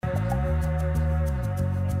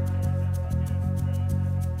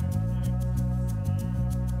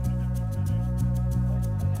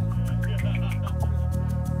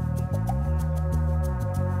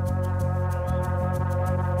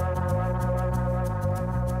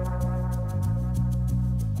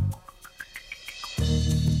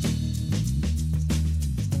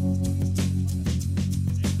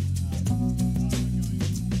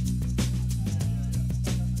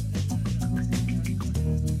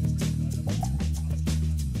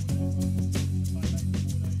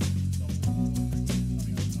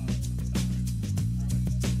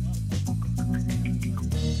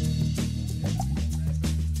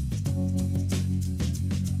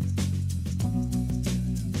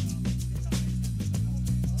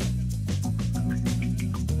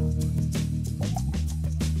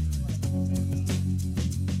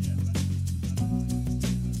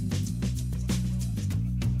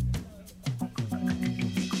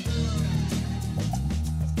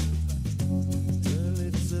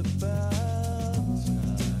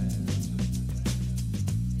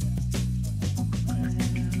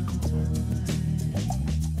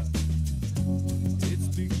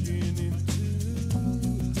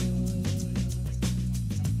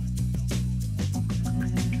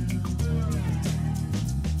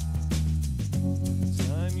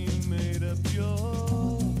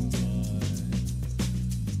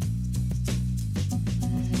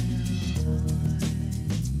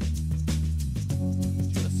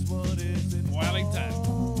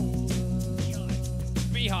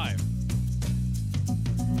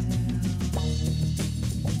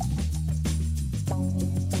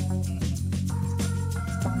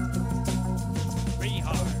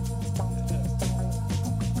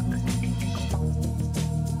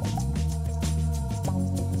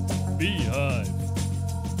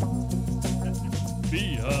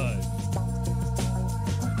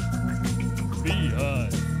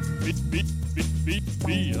Beehive,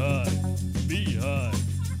 beehive,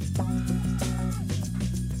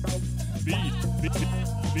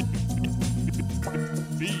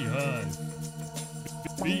 beehive,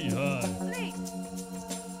 beehive.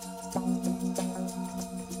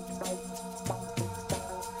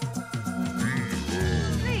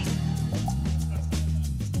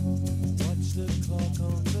 Watch the clock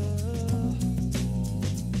on the wall.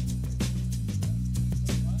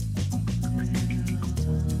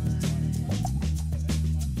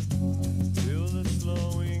 Feel the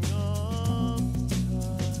slowing of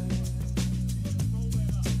time.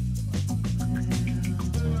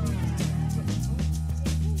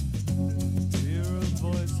 Hear a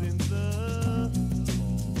voice in the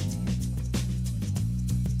hall.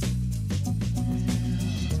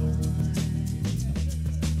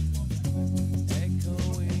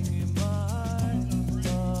 Echoing in my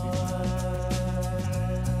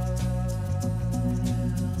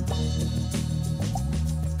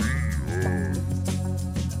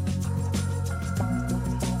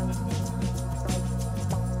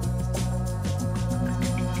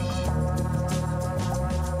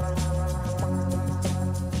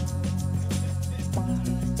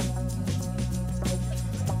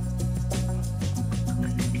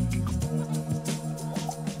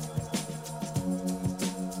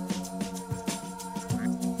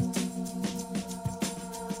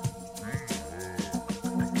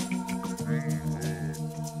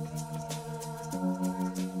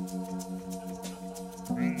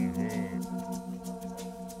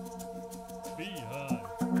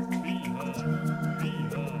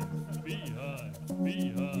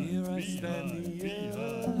Here I stand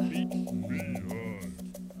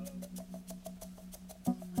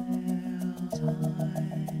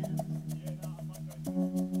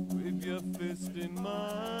with your fist in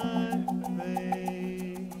my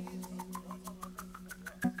face.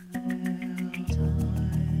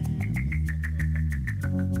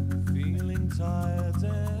 Feeling tired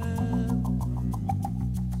and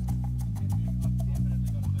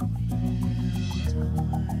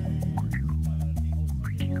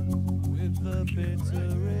with the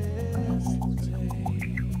bitterest taste.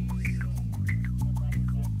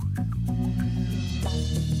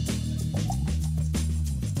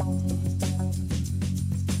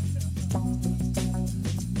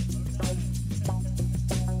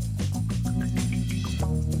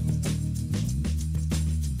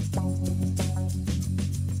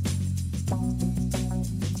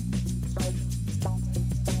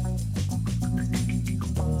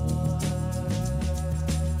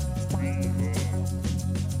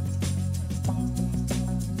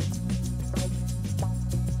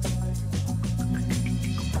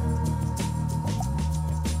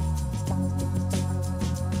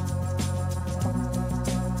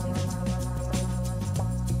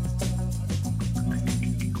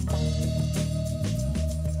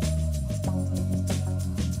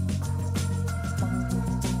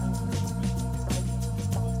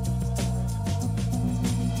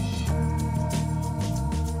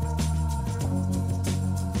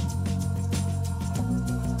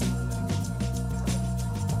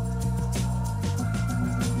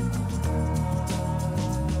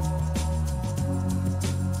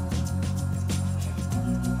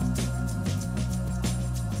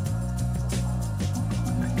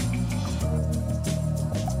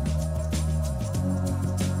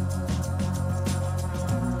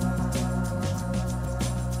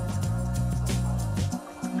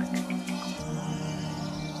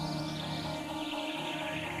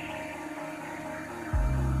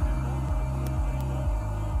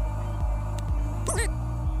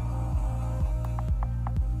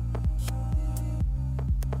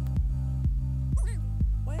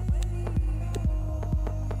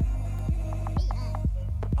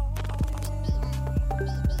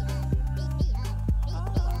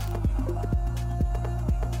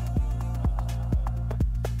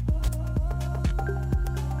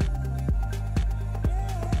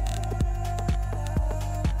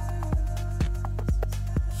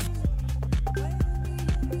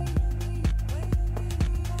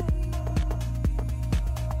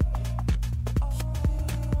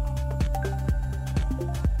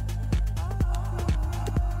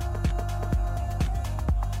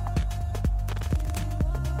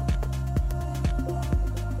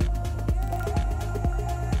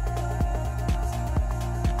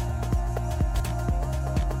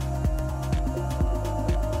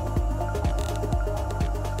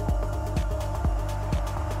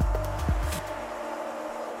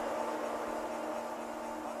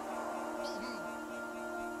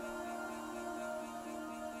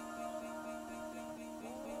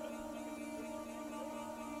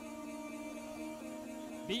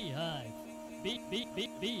 beehive, beehive,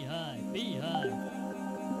 beehive, beehive,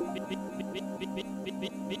 beehive, beehive,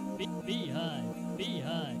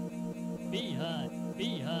 beehive,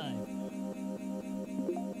 beehive,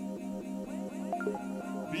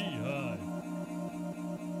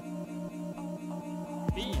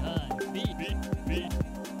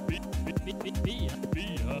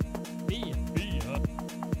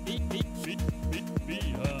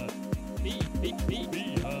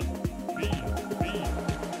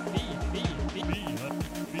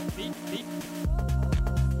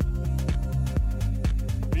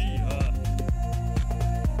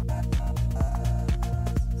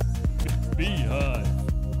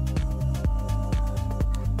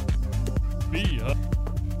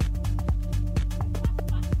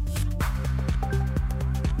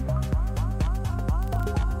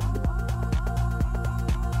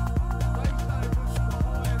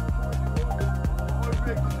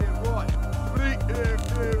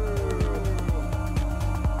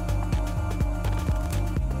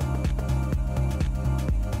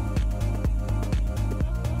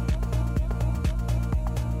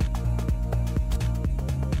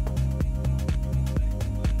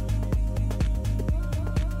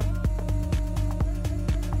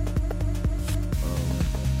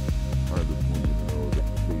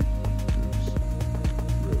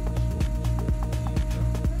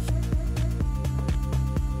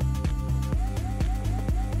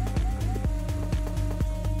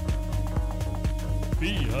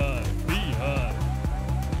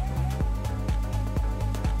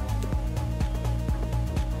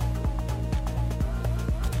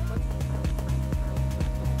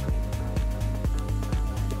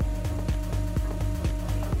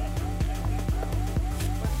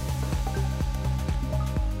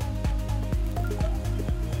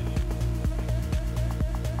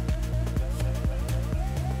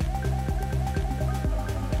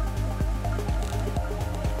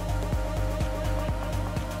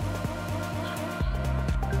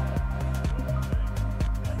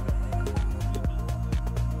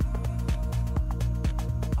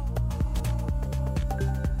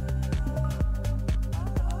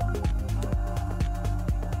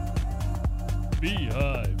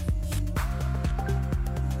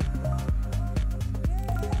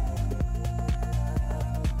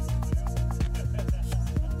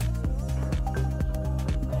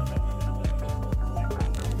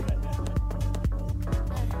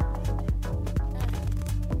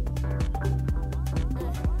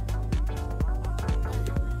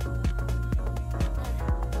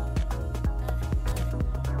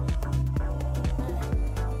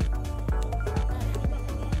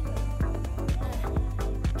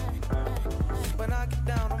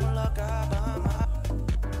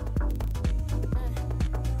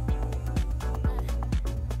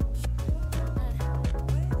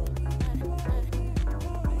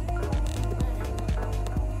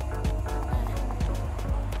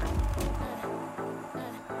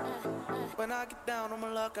 When I get down, I'ma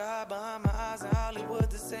look high behind my eyes in Hollywood.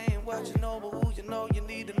 This ain't what you know, but who you know, you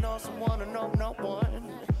need to know someone to know no one.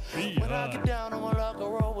 When I get down, I'ma look a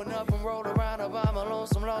rolling up and roll around by my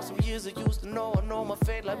lonesome, lost some years I used to know. I know my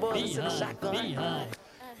fate like bullets in a shotgun.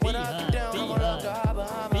 When I get down, I'ma look high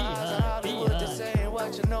behind my eyes in Hollywood. This ain't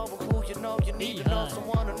what you know, but who you know, you need to know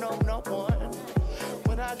someone to know no one.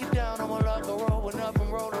 When I get down, I'ma look a rolling up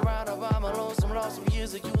and roll around by my lonesome, lost some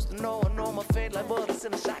years I used to know. I know my fate like bullets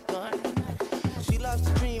in a shotgun. She loves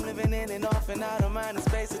to dream, living in and off and out of mind and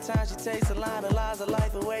space. At times she takes a line of lies of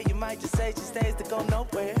life away. You might just say she stays to go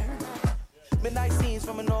nowhere. Midnight scenes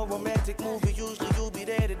from an old romantic movie. Usually you'll be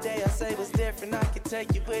there today. I say what's different. I can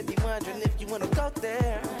take you with me, wondering if you wanna go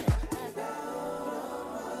there.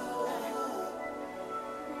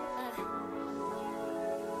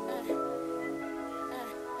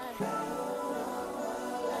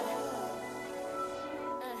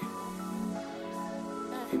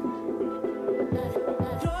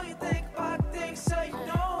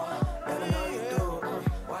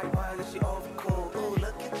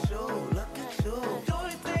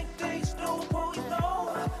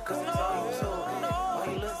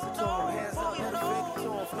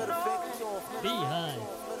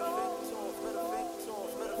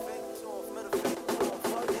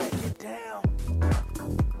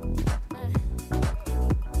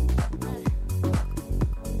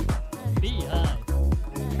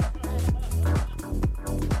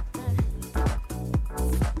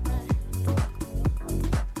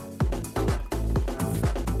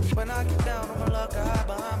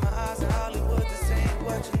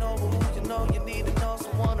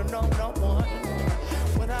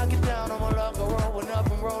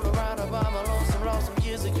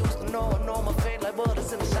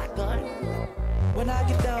 When I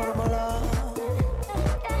get down on my love,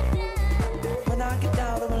 when I get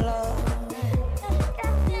down on my love,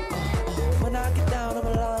 when I get down on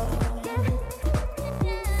my love,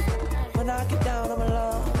 when I get down on my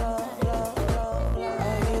love, love, love, love,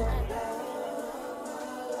 love.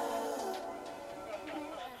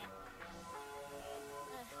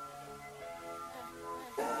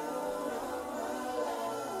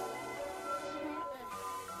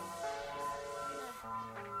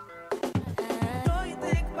 Know you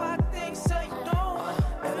think about things so you don't.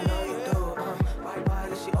 And I know you do. Why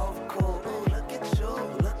does she overcool? Ooh, look at you,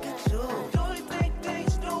 look at you. Do you think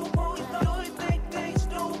things do? Do you think things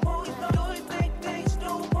do? Do you think things do?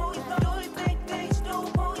 Do you think things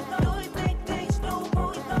do?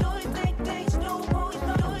 Do you think things do? Do you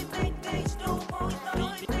think things do? Do you think things do? Do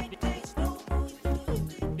you think things do?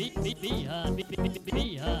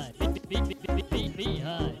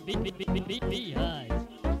 Beehive.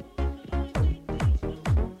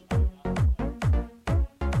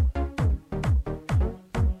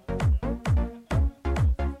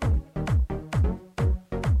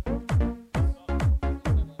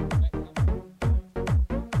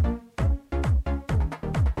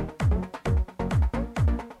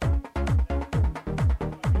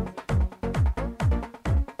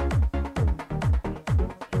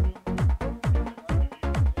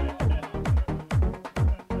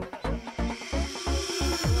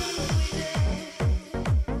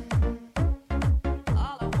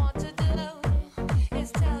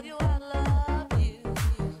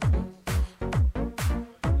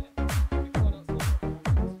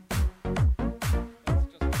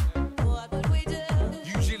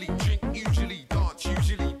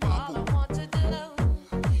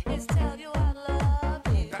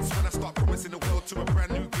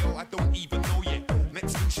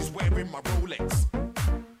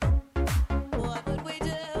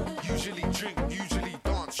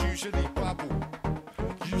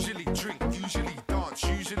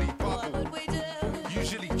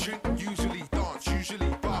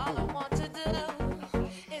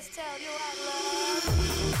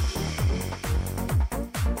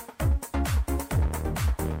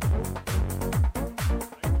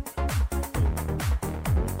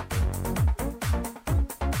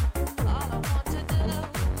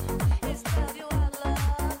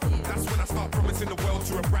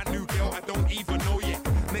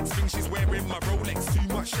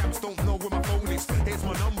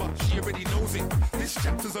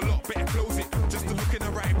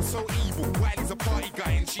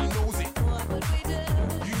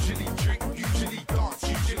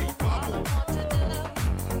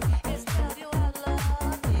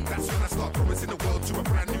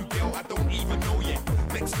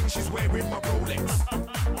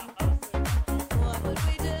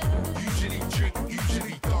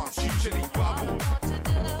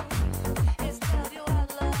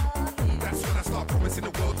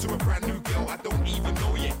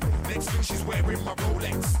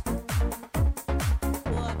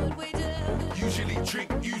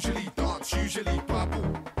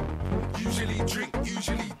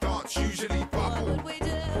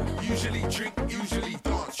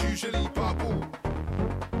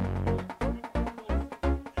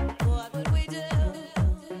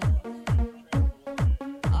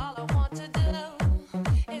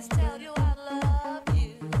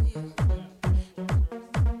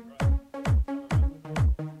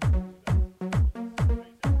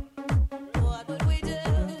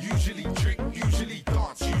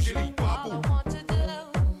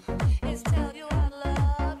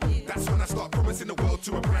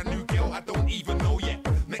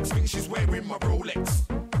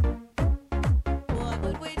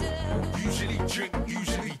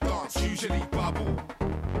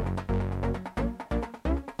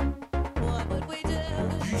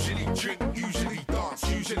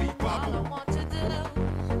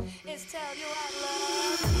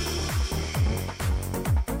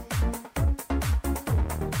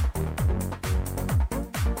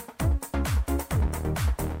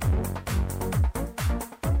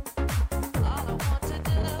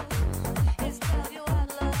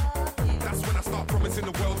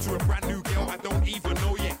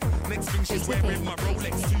 She's wearing my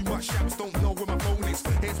Rolex. Too much chaps don't know where my phone is.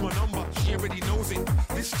 Here's my number, she already knows it.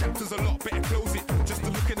 This chapter's a lot, better close it. Just to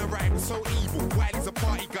look in her eye was so evil. Wiley's a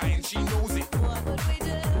party guy and she knows it. What would we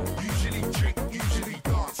do? Usually drink, usually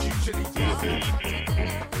dance, usually music.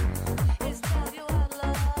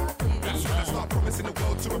 That's when I start promising the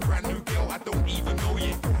world to a brand new girl I don't even know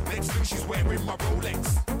yet. Next thing she's wearing my Rolex.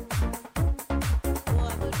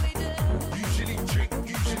 What would we do? Usually drink,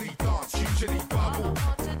 usually dance, usually bubble. All I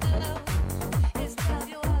want to do is tell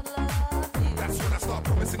you I love you. That's when I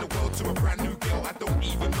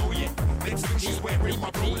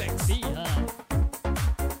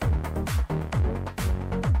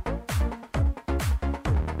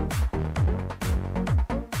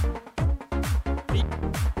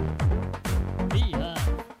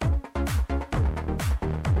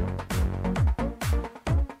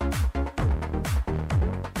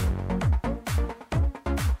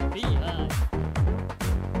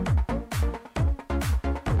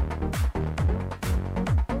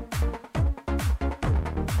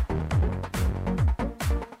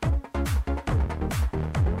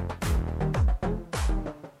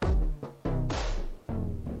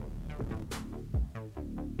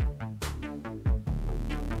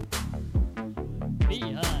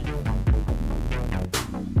Beehive.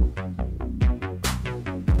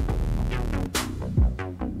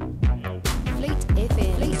 Fleet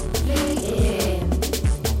FM. Fleet FM.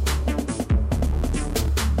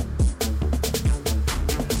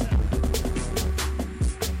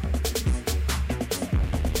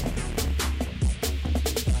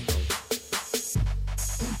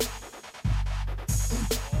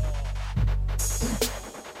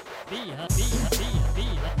 Beehive. Beehive. Beehive.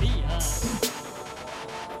 Beehive. Beehive.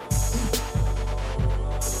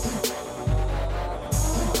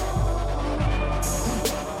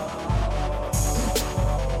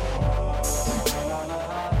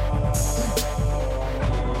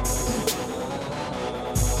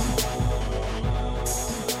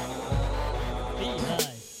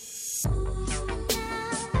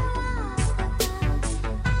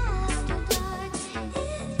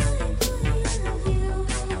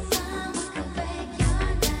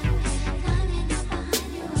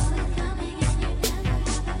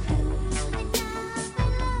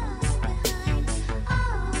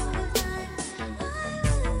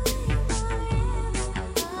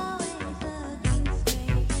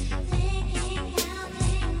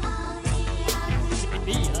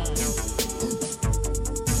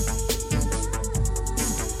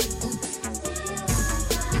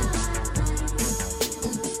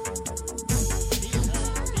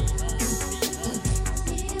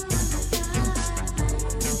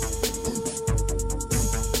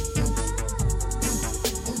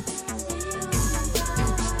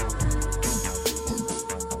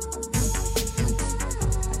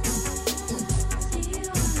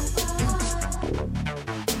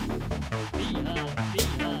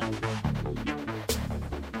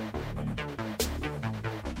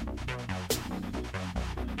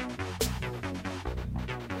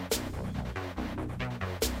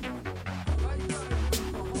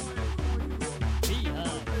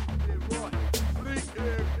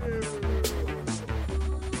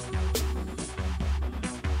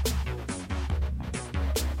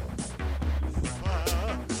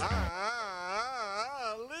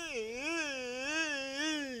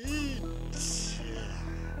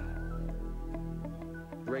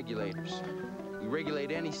 Regulators. We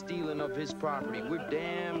regulate any stealing of his property. We're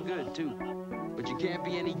damn good, too. But you can't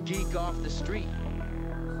be any geek off the street.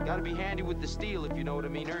 Gotta be handy with the steel, if you know what I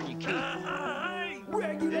mean. Earn your keep.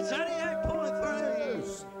 It's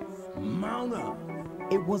 88.3. Mount up.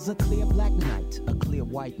 It was a clear black night, a clear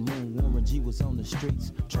white moon. Warren G was on the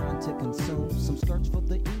streets trying to consume some skirts for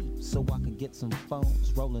the eve so I could get some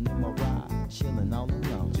phones. Rolling in my ride, chilling all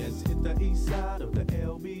alone. Just hit the east side of the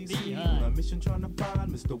LBC. Beehive. My mission trying to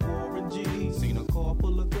find Mr. Warren G. Seen a car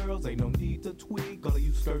full of girls, ain't no need to tweak. All of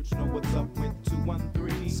you search know what's up with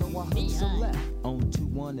 213. So I hooked some left on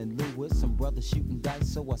 2-1 and Lewis. Some brothers shooting dice,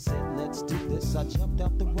 so I said, let's do this. I jumped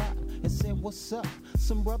out the ride and said, what's up?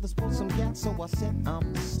 Some brothers pulled some gas, so I said, I'm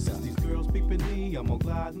Since stuck. these girls peeping me, I'm gonna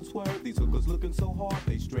glide and swerve. These hookers looking so hard,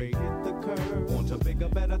 they straight hit the curve. Want to bigger,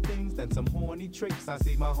 better things than some horny tricks. I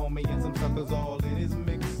see my homie and some suckers all in his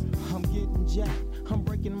mix. I'm getting jacked, I'm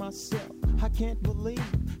breaking myself. I can't believe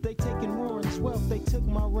they taking Warren's wealth. They took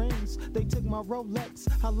my rings, they took my Rolex.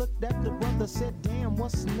 I looked at the brother, said, damn,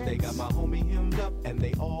 what's next? They got my homie hemmed up and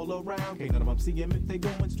they all around. Can't none of them see him if they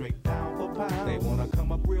going straight down for pound. They wanna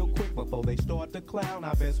come up real quick before they start to clown.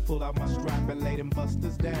 I best pull out my strap and lay them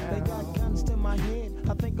busters down. They got guns to my head,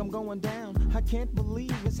 I think I'm going down. I can't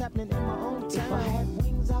believe it's happening in my own town. If I had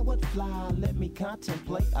wings, I would fly, let me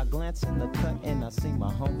contemplate. I glance in the cut and I see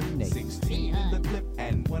my homie Nate. 16 in the clip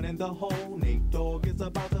and 1 in the hole. Nate Dogg is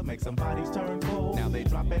about to make some bodies turn cold. Now they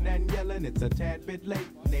dropping and yelling, it's a tad bit late.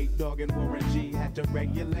 Nate Dogg and Warren G had to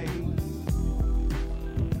regulate.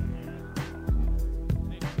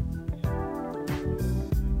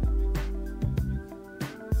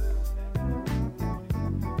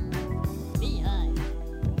 Beehive.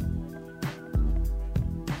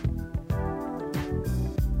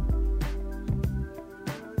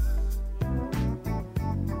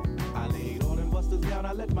 I laid all them busters down,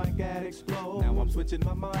 I let my gat explode. Now I'm switching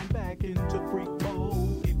my mind back into freak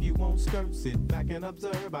mode. If you won't skirt, sit back and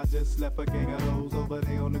observe. I just left a gang of those over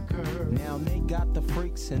there on the curb. Now they got the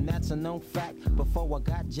freaks and that's a known fact. Before I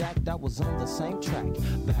got jacked, I was on the same track.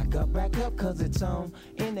 Back up, cause it's on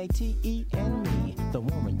N-A-T-E and me, the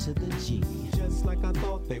Warren to the G. Just like I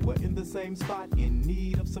thought, they were in the same spot, in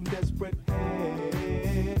need of some desperate help.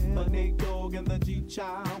 But Nate Dogg and the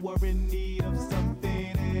G-Child were in need of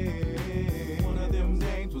something else. One of them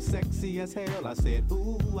names was sexy as hell. I said,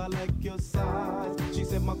 ooh, I like your size. She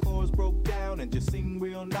said my chords broke down and just sing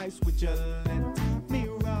real nice. Would you let me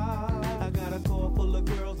ride? I got a car full of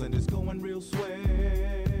girls and it's going real swell.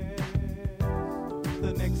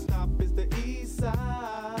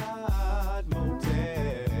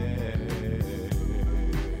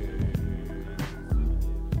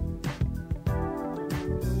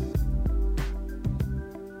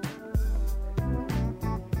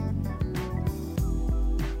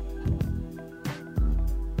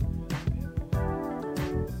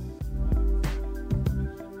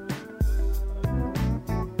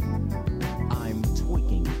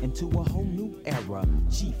 to a whole new era.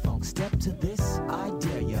 G-Funk, step to this, I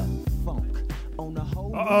dare ya. Funk on a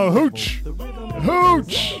whole hooch!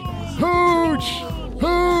 Hooch! Hooch!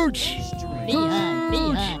 Hooch!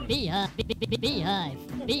 Beehive, beehive,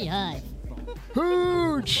 beehive, beehive.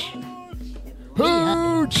 Hooch!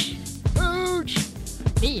 Hooch! Hooch!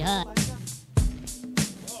 Beehive.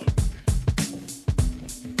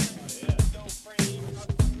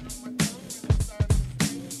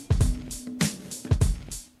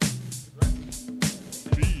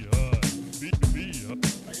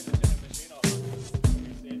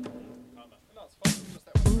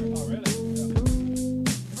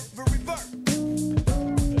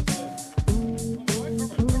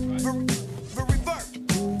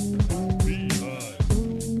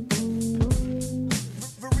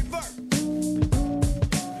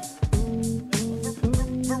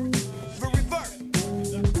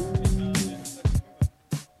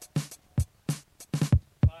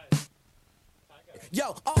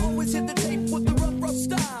 Yo, I always hit the tape with the rough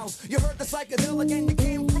styles. You heard the psychedelic and you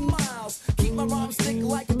came from miles. Keep my rhyme stick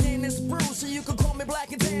like a Dennis Bruce, so you can call me Black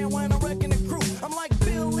and Tan when I'm wrecking the crew. I'm like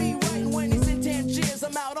Billy writing when he's in Tangiers.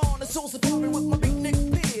 I'm out on the soul safari with my beatnik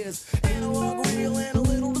peers. Analog, real, and a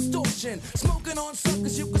little distortion. Smoking on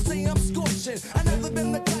suckers, you can say I'm scorching. I never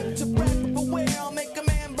been the type to brag, but beware, I'll make a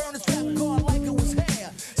man burn his trap card like it was hair.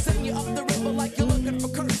 Send you up the river like you're looking for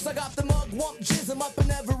curse. I got the mug, wump, jism up in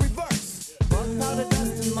every verse. Powder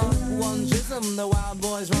dust and Mark 1 jism. The wild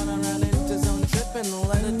boys run around into zone tripping.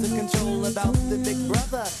 Let it to control about the big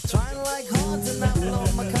brother. Trying like hard to not blow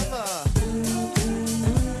my cover.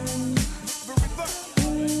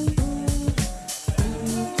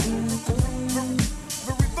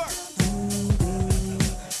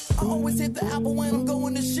 I always hit the apple when I'm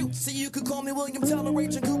going to shoot. So you could call me William Teller,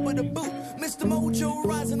 Rachel Cooper to boot. Mr. Mojo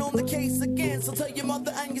rising on the case again. So tell your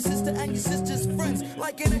mother and your sister and your sister's friends.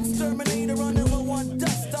 Like an exterminator running low on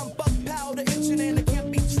dust. I'm buck powder itching and it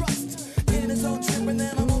can't be trust. In his own trip and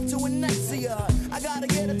then I'm off to Anexia. I gotta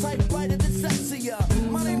get a typewriter that's sexier.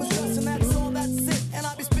 My name is Justin, that's all, that's it. And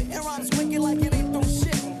I be spitting rhymes wicked like it ain't no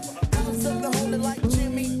shit. Alex up to hold it like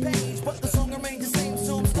Jimmy Page. But the song remains the same,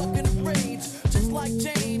 so I'm stuck in a rage. Just like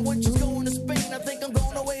Jane when she's going to Spain. I think I'm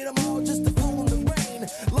going away tomorrow just to fool in the rain.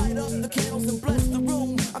 Light up the candles and bless the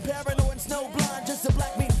room. I'm paranoid, snow blind, just a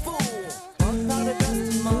black meat fool. Powder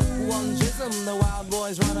dust and Mark 1 jism. The wild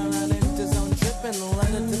boys run around into zone tripping.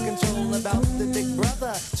 Let it to control about the big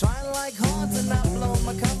brother. Trying like hard to not blow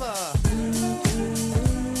my cover.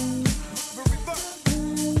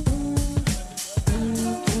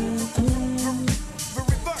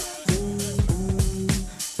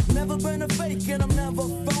 Never been a fake and I'm never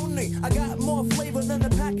phony. I got more flavor than a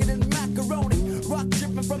packet in macaroni. Rock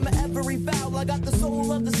dripping from every vowel. I got the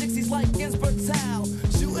soul of the 60s like Ginsberg Towel.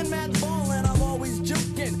 Shooting mad ball and I'm always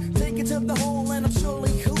juking. Take it to the hole and I'm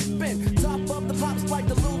surely hooping. Top of the pops like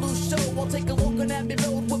the Lulu show. I'll take a walk on Abbey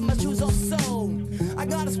Road with my shoes off so. I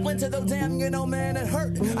got a splinter though, damn, you know, man, it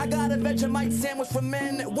hurt. I got a Vegemite sandwich for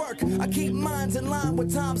men at work. I keep minds in line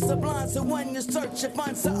with time sublime. So when you search, you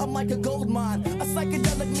find something like a gold mine. A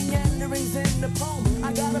psychedelic meanderings in the poem.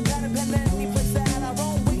 I got a pen and pen any place that I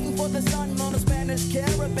roam. Waiting for the sun on a Spanish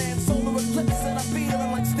caravan. Solar eclipse and I'm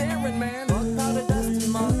feeling like staring, man. Powder dust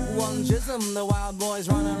and Mark 1 jism. The wild boys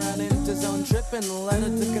run around into zone tripping. Let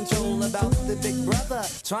it to control about the big brother.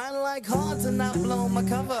 Trying like hard to not blow my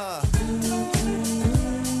cover.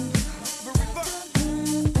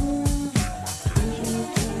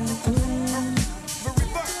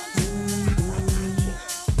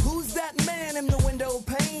 Who's that man in the window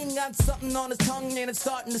pane? Got something on his tongue and it's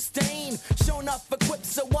starting to stain. Showing up equipped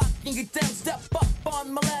so I can get down. Step up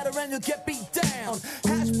on my ladder and you'll get beat down.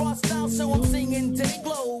 Hash bar style so I'm singing day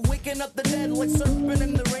glow. Waking up the dead like surfing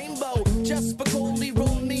in the rainbow. Just for coldly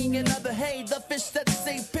rolling another hay. The fish that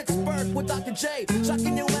saved Pittsburgh with Dr. J.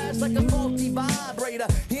 Shocking your ass like a faulty vibrator.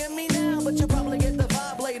 Hear me now but you'll probably get the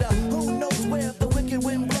vibe later. Who knows where the wicked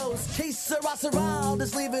wind blows. Case Sarah, I'll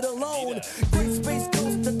just leave it alone. Great space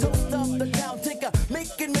coast, the toast of the town tinker.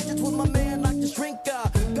 Making midgets with my man like the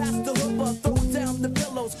shrinker. Pass the hooper, throw down the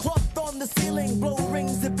pillows. Cloth on the ceiling, blow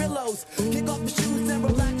rings and billows. Kick off your shoes and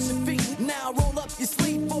relax your feet. Now roll up your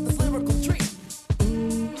sleeve for this lyrical treat.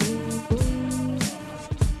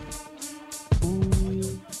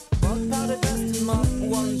 Powder dust and Mark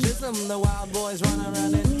 1 jism. The wild boys run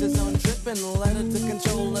around into zone tripping. Let it to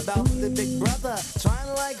control about the big brother.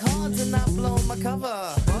 Trying like hard to not blow my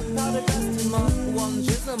cover. Powder dust and Mark 1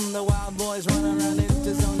 jism. The wild boys run around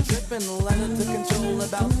into zone tripping. Let it to control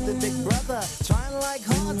about the big brother. Trying like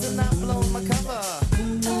hard to not blow my cover.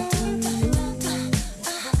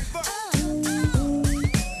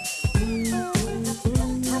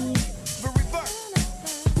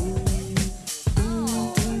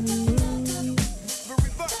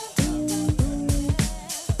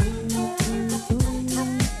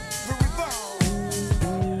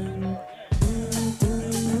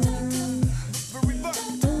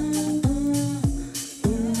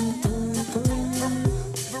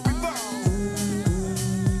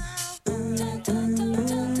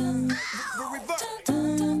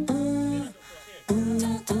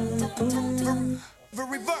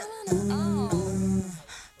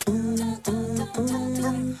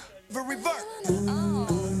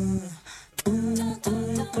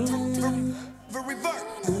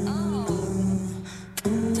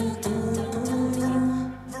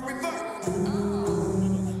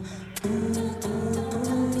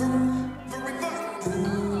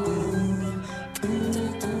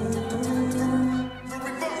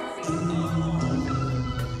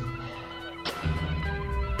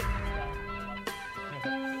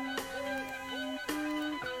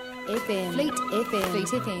 FM. Fleet FM. Fleet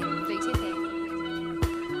FM. Fleet FM.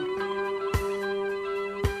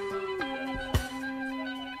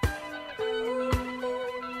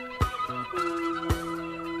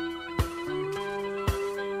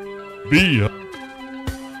 Beehive.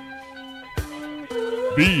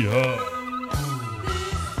 Beehive.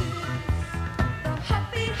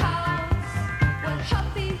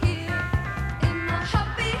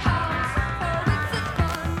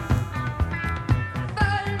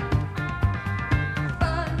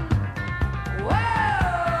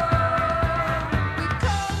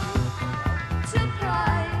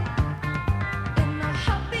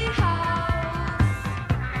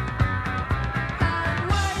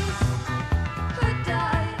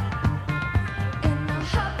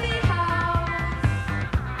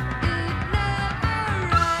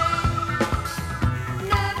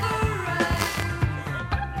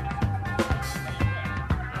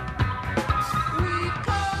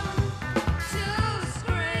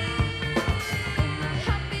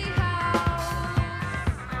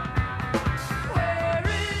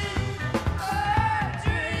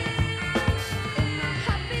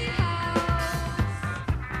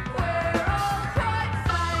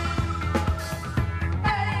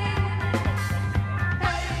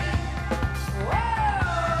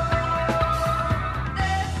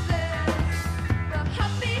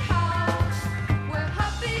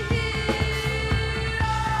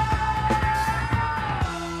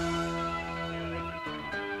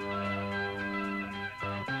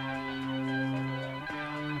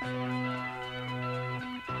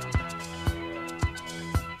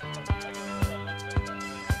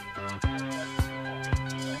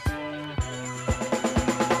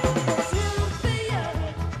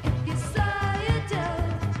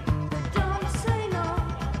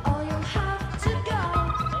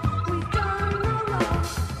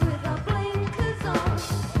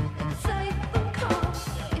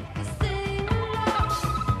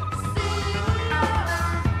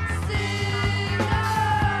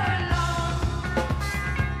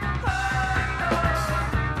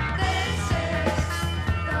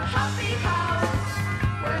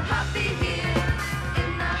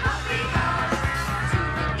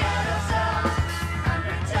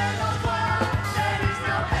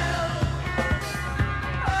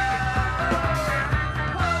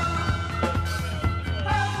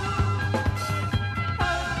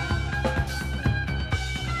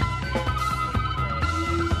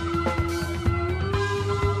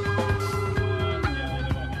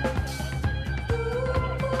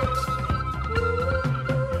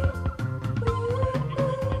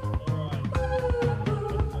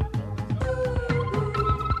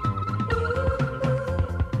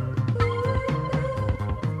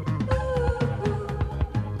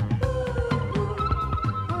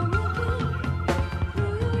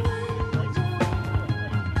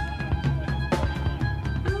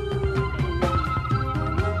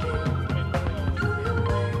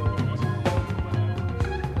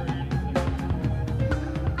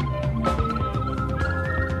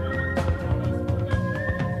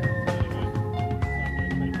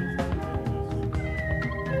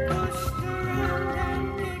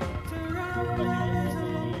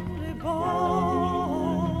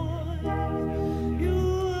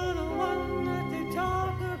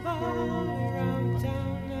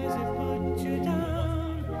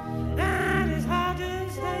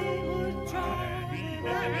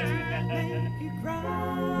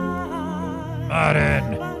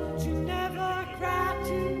 Martin.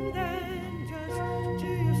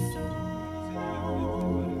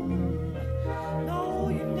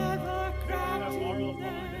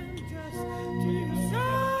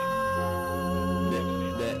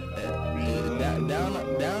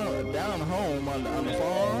 Down home on the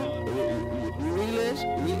farm, we list,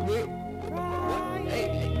 hey,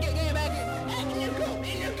 get back here,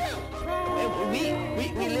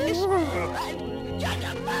 we list,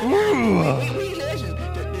 we listen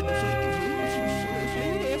to the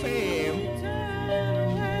Fleet FM.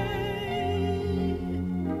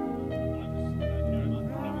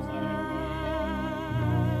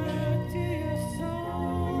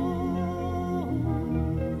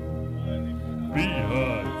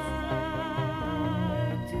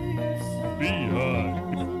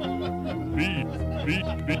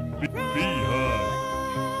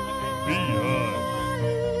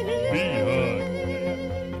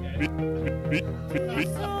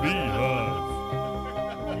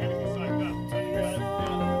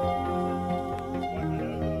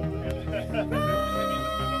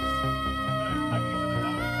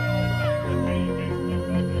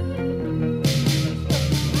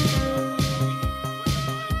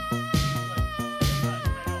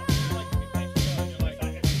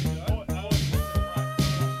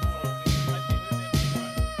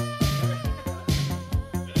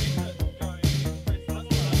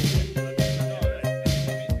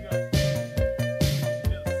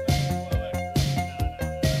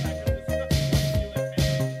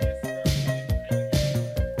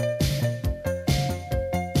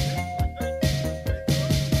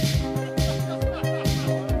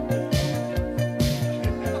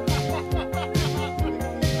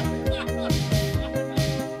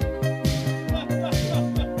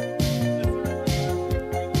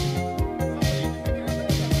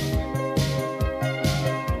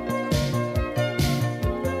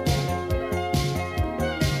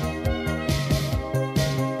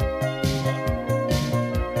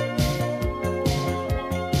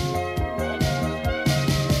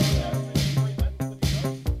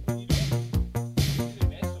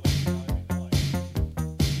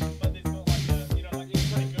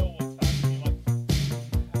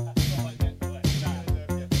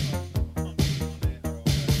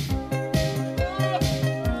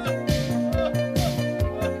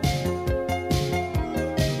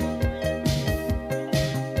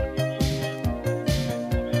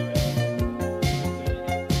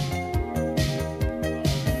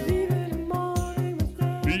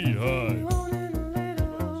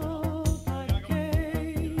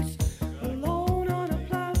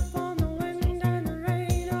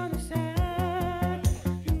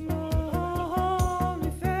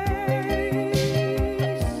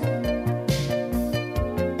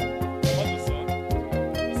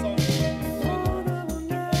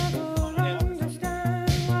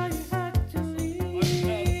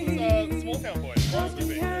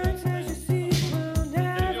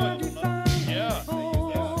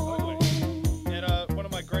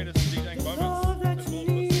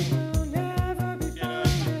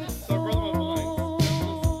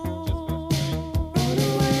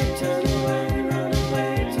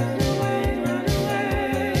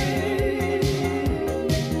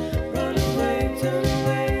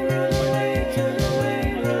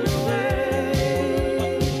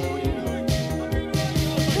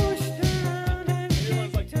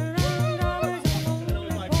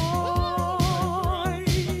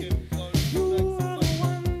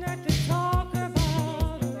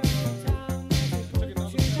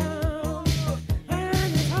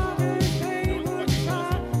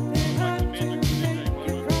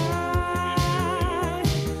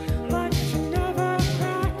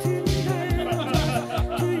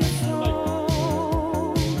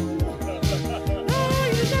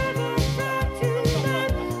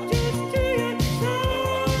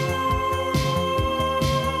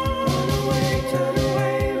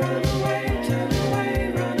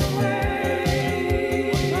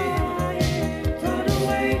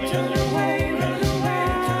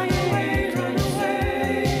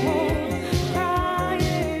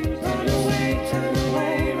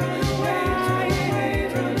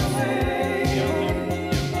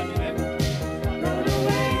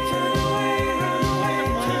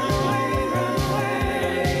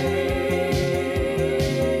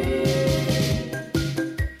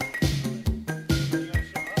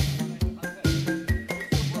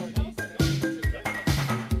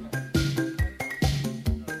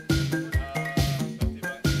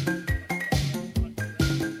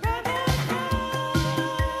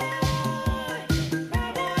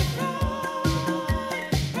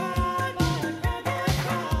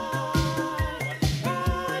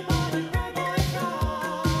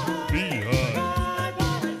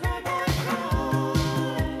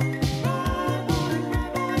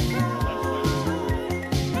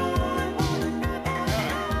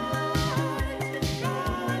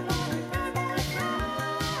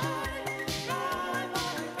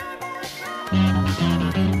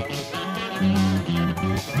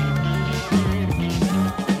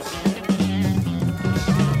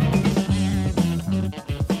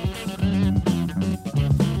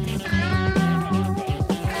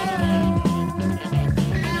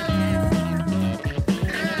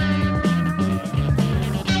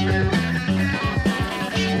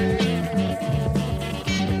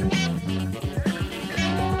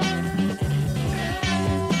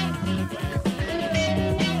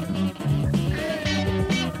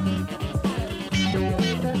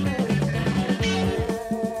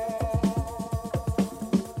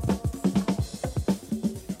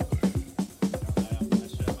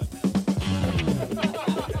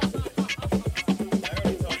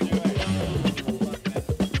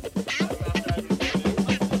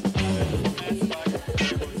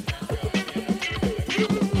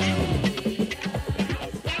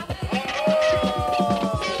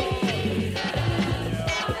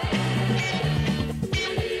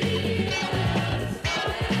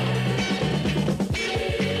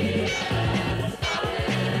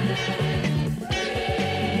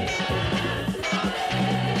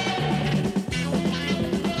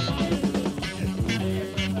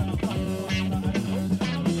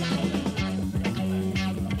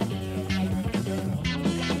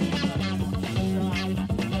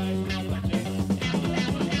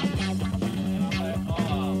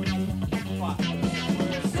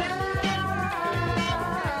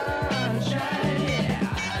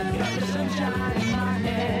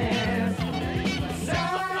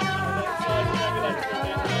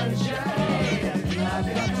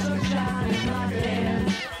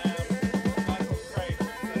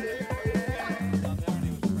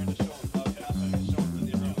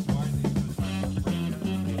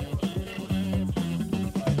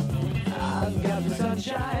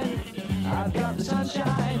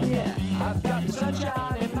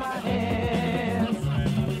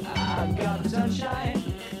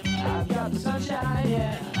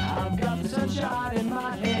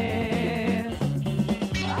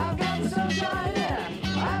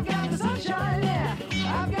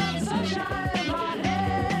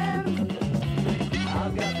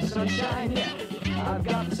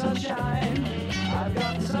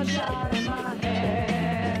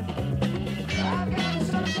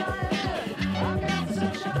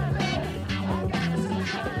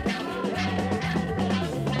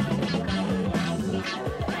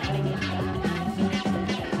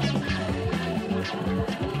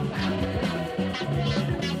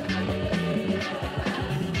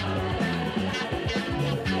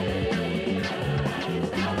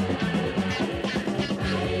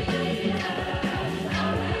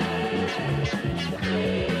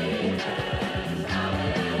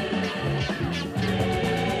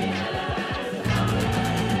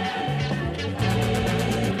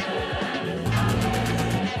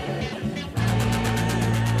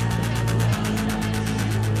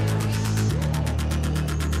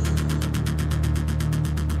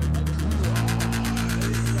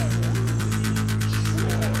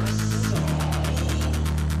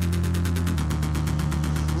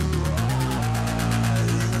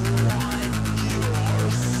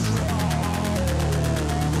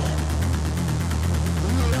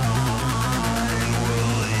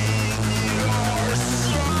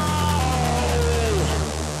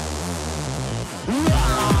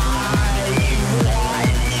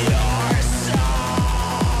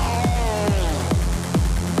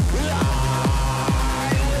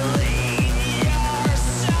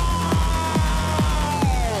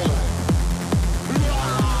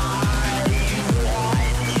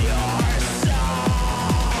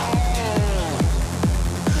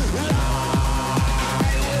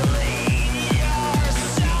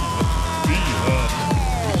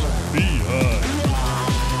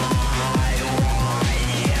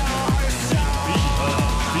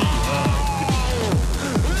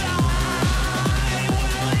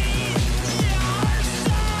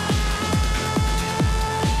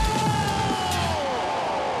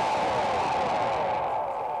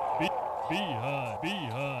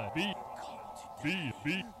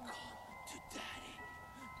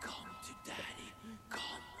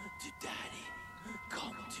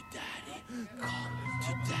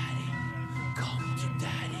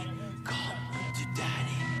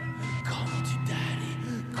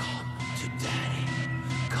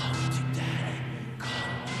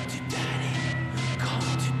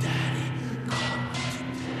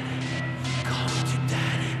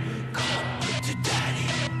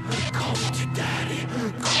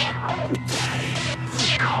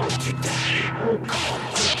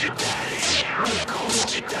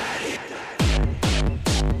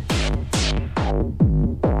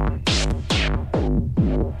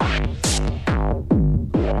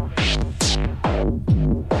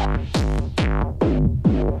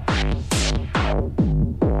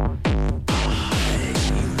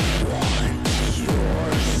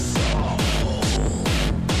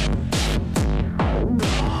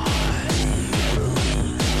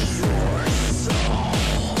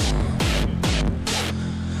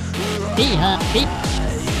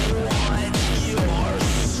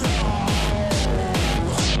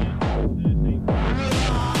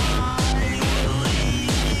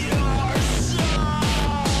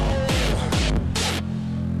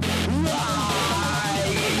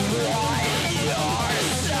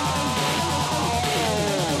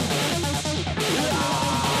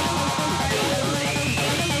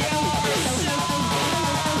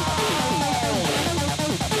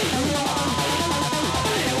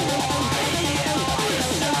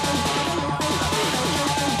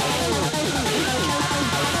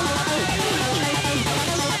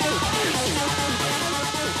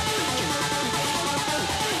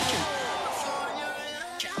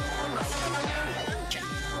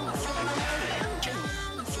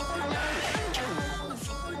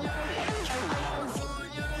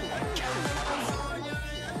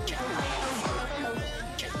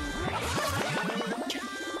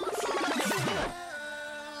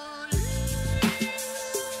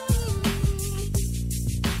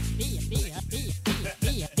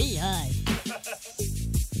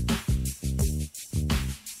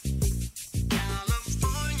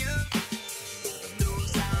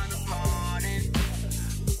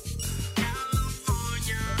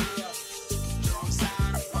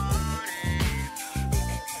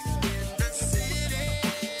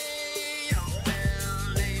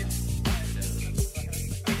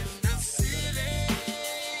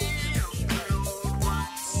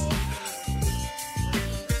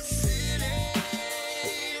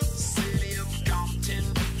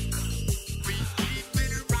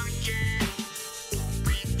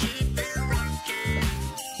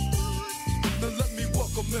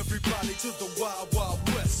 Everybody to the Wild Wild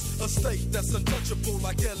West, a state that's untouchable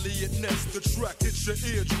like Elliot Ness. The track hits your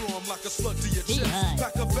eardrum like a slug to your chest.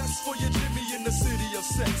 Pack a vest for your Jimmy in the city of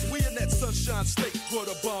sex. We in that sunshine state where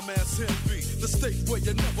the bomb ass hemp be. The state where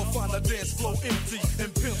you never find a dance floor empty and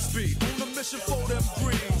pimp speed. On a mission for them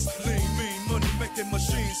greens, lean, mean, money making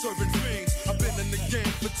machines serving fiends. I've been in the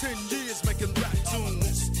game for 10 years making rap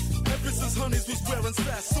tunes. Ever since Honeys was wearing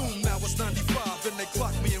Sassoon, now it's 95 and they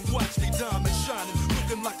clock me and watch me diamond shining,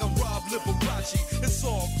 looking like I'm Rob Liberace. It's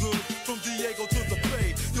all good, from Diego to the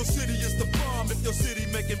Bay. Your city is the bomb if your city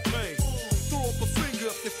making pay. Throw up a finger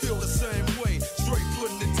if you feel the same way. Straight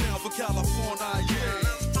putting it down for California, yeah.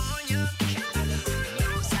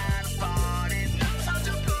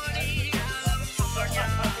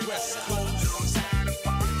 West Coast.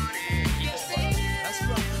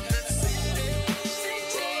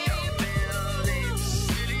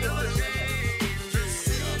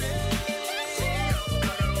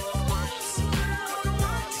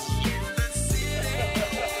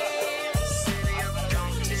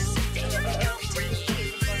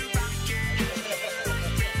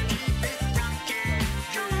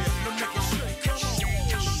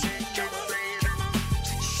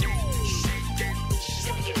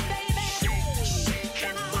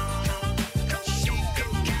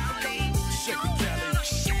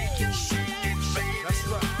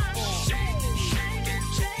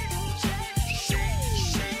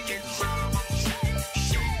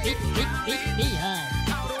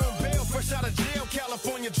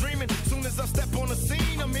 Dreaming. Soon as I step on the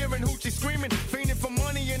scene, I'm hearing hoochie screaming, fiending for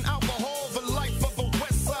money and alcohol. The life of a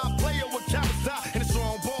West Side player with cowards die and a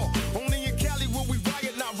strong ball. Only in Cali will we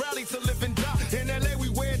riot, not rally to live and die. In LA we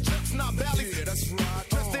wear chucks, not valleys. Yeah, that's right.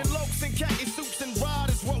 Dressed in lokes and khaki suits and ride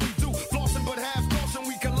is what we do. Flossing but have caution,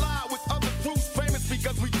 we collide with other crews famous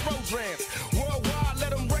because we throw drams. Worldwide,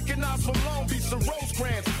 let them recognize from Long Beach to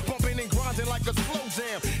Rosecrans. Bumping and grinding like a slow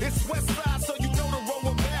jam. It's West Side, so you know the road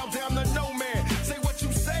will bow down to no man. Say what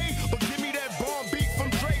you say, but give me that bomb beat from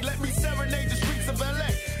Dre. Let me serenade the streets of LA.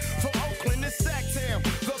 From Oakland to Sacktown,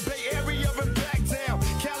 the Bay Area and back down.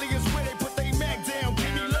 Cali is where they put they mag down.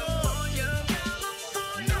 Give me love.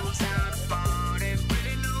 Knows how to party,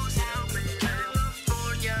 really knows how to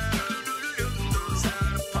California. Knows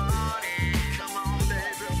how to party. Come on,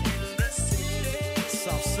 baby, in the city.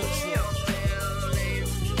 South Central.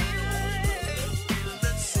 In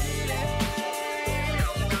the city.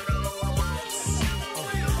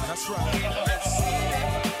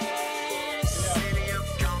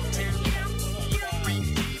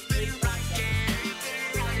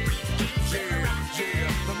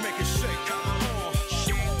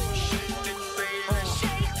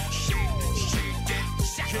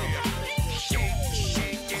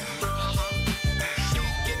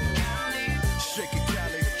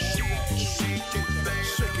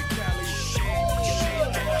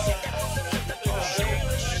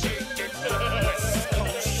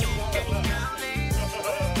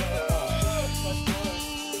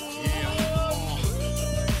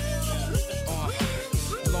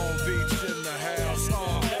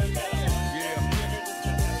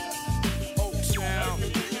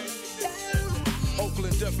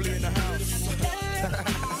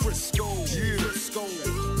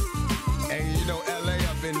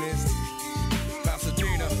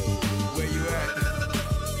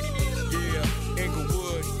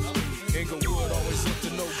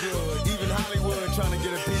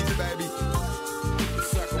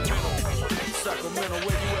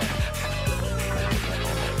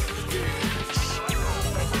 Throw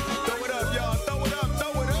it up, y'all. Throw it up.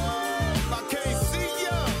 Throw it up. I can't see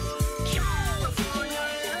ya.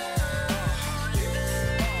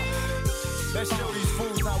 Let's show these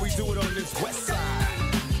fools how we do it on this west side.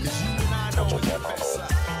 'Cause you and I know it's the best side.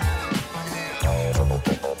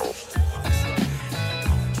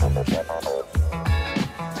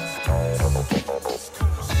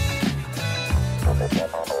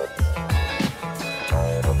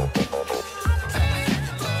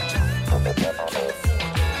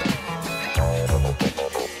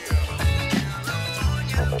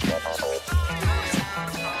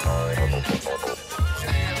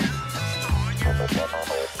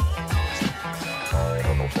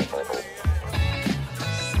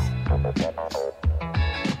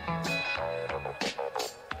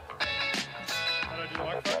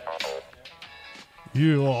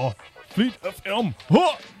 Yeah, Fleet FM.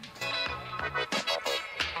 Huh!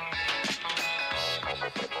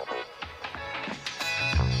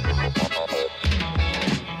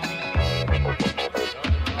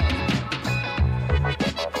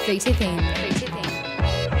 Fleet FM.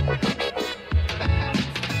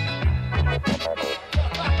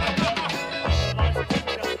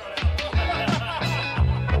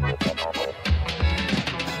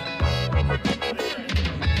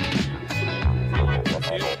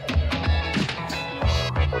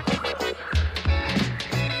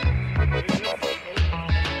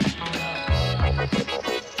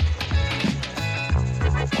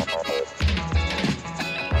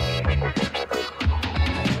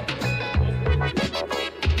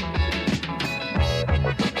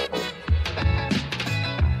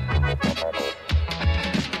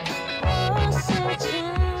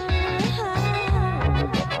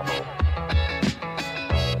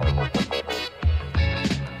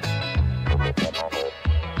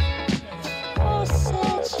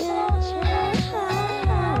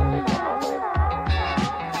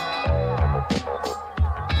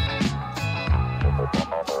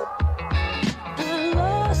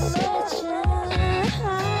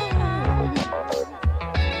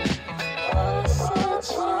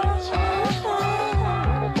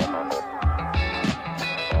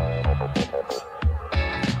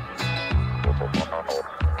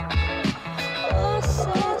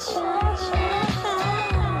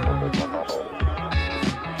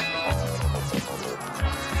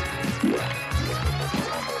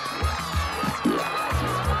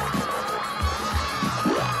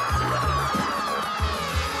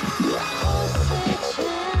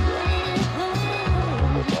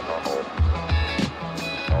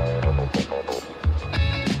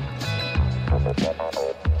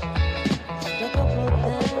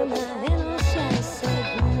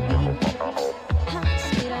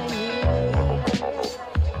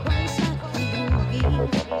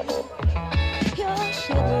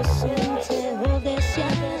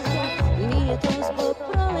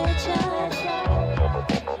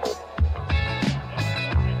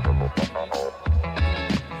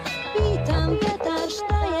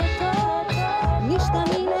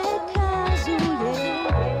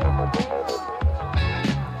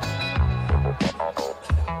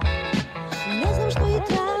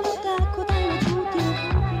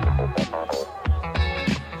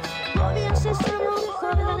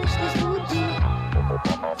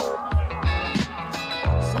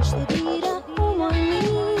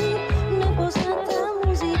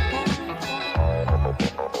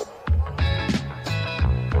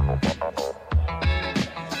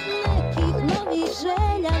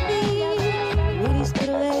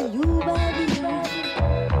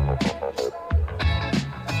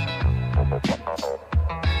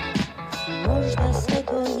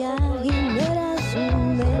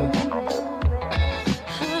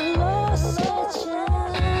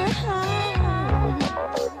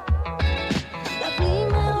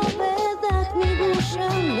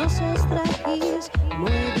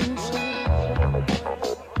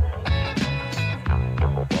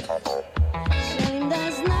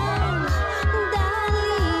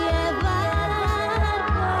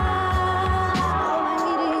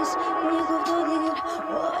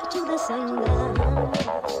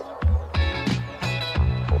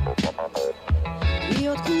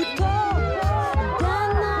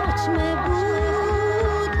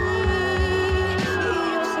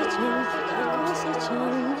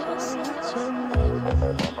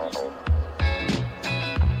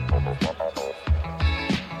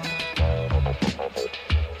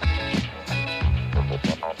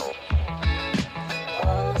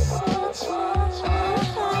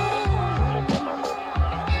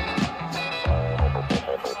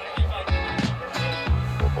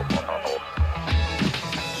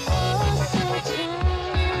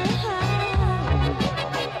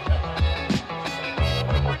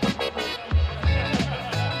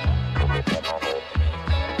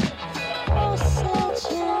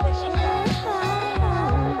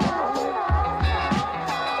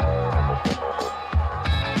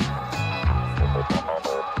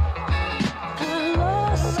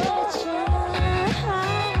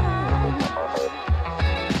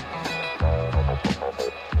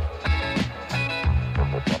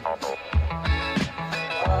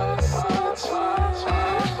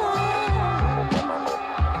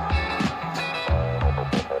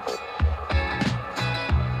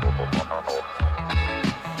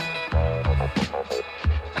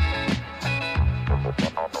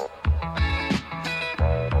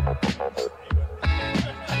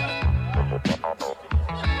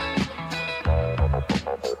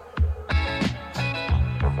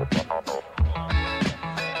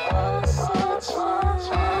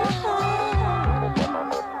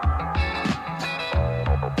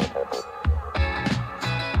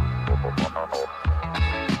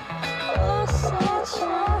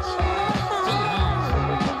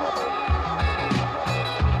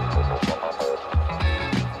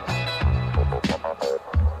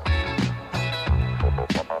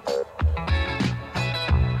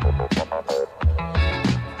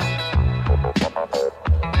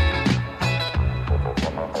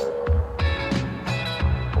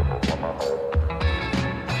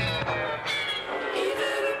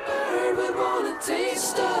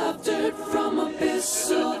 taste of dirt from abyss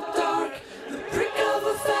so dark. The prick of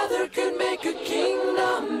a feather could make a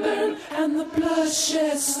kingdom burn, and the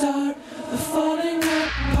bloodshed start the falling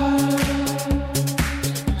apart.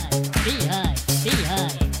 Beehive,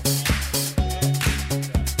 beehive.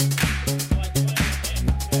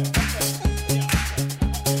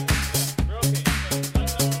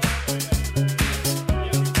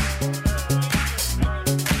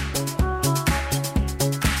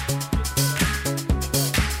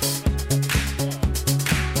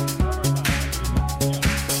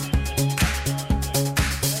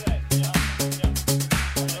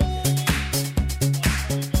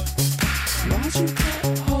 Why'd you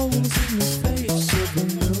cut holes in the face of the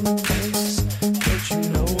moon base? Don't you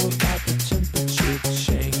know about the temperature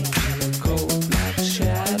change and the cold black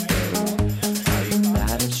shadow? Are you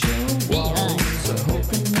mad at your walls or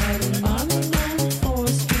hoping that an unknown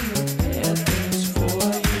force can repair things for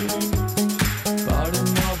you? Pardon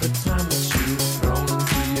all the time that you've thrown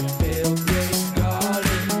into your pale gray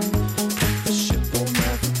garden. The ship will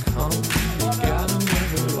never come, you gotta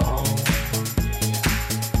move along.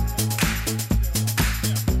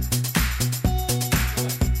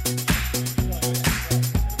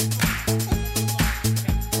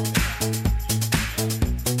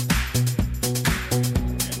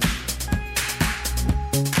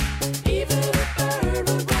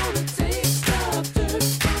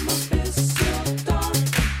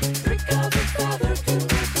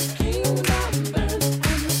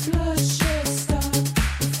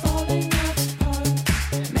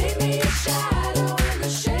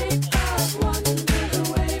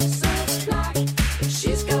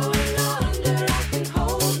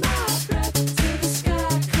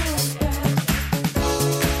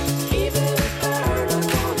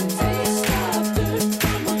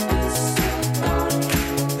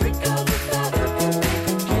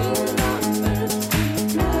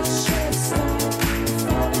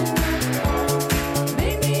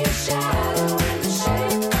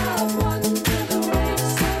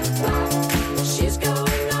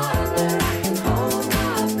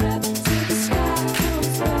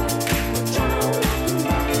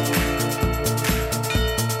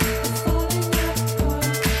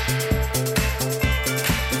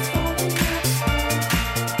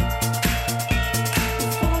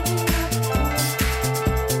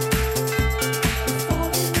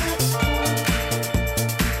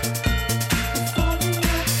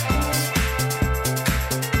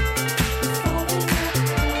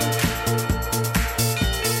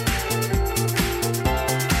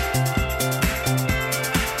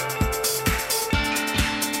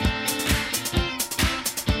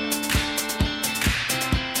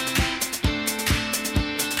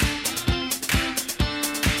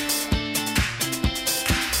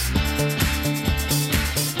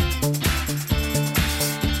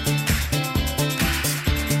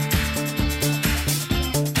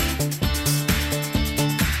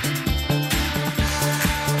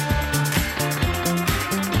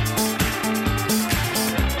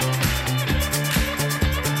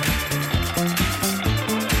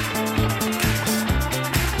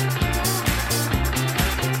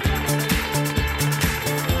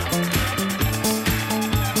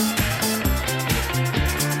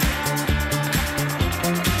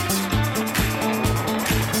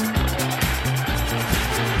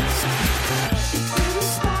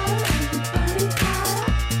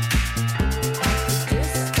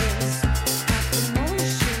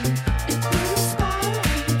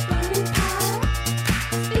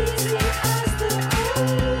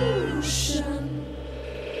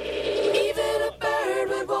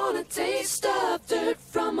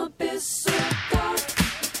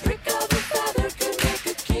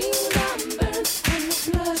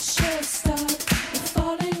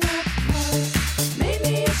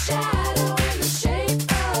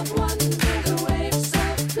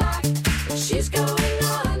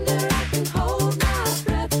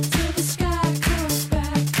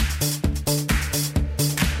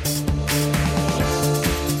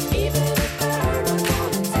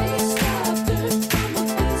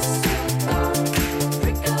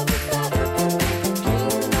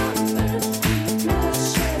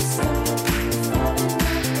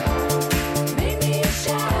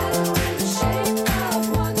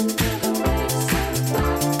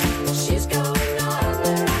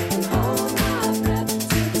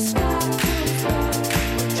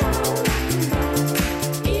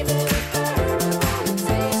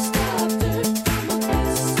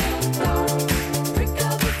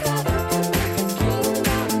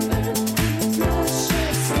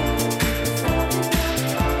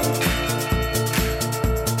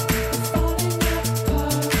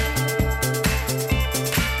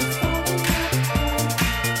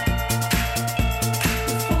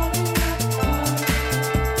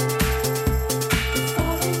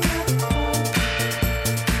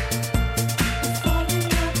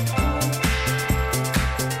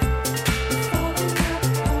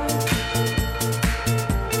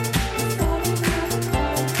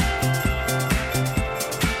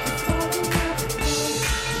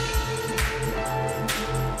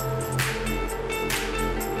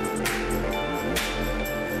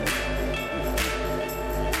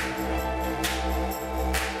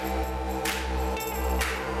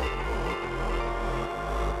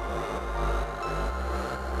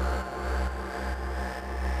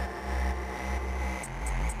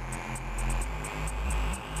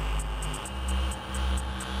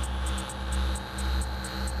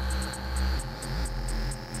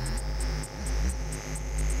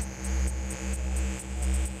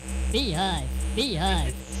 Beehive,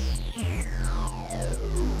 beehive.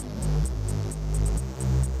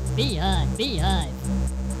 Beehive, beehive.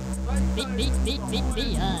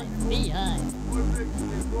 Beehive, beehive.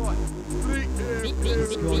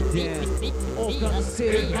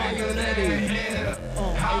 Organiserad marionetting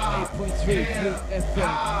on 88.3 Fleet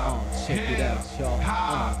FM. Check it out, y'all.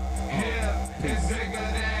 Peace.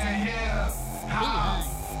 Beehive.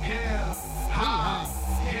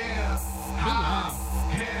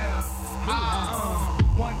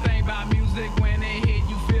 One thing about music, when it hit,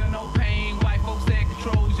 you feel no pain. White folks that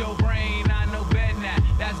controls your brain. I know better than that.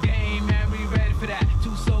 That's game, man. We ready for that.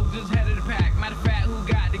 Two soldiers head of the pack. Matter of fact, who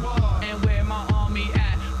got the and where my army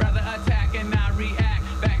at? Rather attack and not react.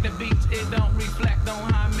 Back the beats, it don't reflect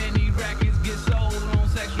on how many records get sold on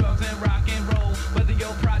sex, drugs, and rock and roll. Whether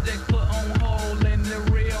your project's put on hold in the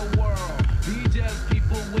real world. We just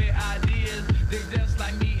people with ideas. They just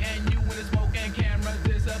like me and you when the smoke and cameras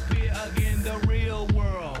disappear again. The real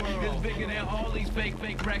world is bigger than all these fake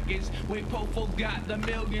records. We po folks got the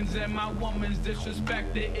millions and my woman's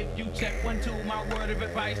disrespected. If you check 1, 2, my word of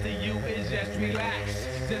advice to you is just relax.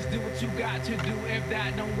 Just do what you got to do. If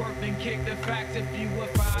that don't work, then kick the facts. If you a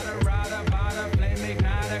fighter, rider, bada, flame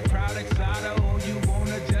igniter, crowd exciter, or you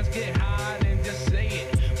wanna just get high, then just say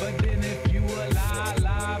it. But then if you a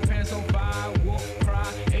lie, pants on fire, wolf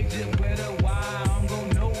cry, agent with a Y, I'm gon'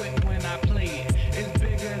 know it when I play it. It's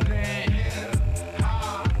bigger than hip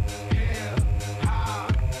hop, hip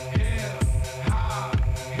hop, hip hop,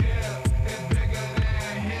 hip. It's bigger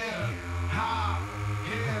than hip hop,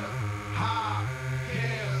 hip hop,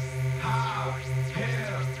 hip hop,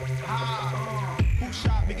 hip hop. Who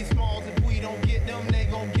shot Biggie Smalls? If we don't get them, they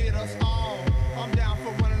gon' get us all. I'm down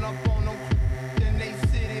for running up on them in they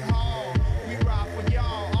city hall. We ride for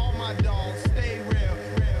y'all, all my dogs, stay real.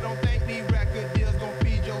 Don't think these record deals gon'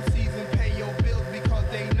 feed your season, pay your bills because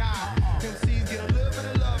they not. MCs get a little bit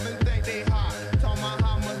of love and think they hot. Talking about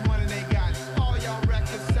how much money they got. All y'all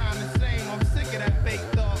records sound the same. I'm sick of that fake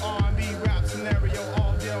thug R&B rap scenario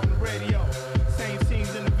all day on the radio. Same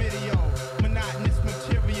scenes in the video, monotonous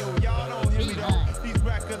material. Y'all don't hear me though. These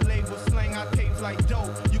record labels slang our tapes like dope.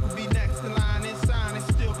 You could be next in line and sign and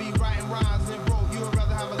still be writing rhymes and broke. You would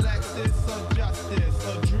rather have a Lexus or justice,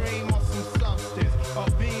 a dream or some substance,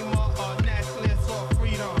 a Beamer, a necklace or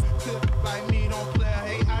freedom. Tip like me don't play,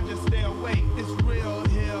 hey, I just stay away. It's real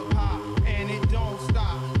hip hop and it don't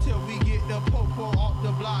stop till we get the popo off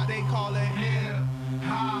the block. They call it hip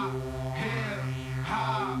hop, hip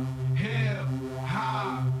hop, hip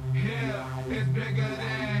hop, hip. It's bigger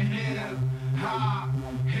than hip hop,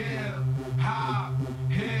 hip hop,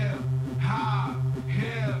 hip hop,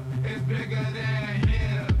 hip. It's bigger than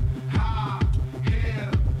hip hop,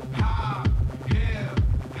 hip hop, hip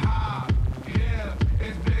hop, hip.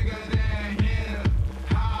 It's bigger than hip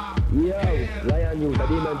hop. Yo, Lion News, I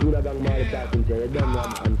didn't do that gang mal talking to you. You done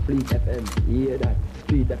one on Fleet FM. You hear that?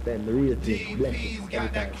 Fleet FM, the real thing. Bless DB's you.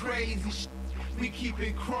 got that crazy shit. We keep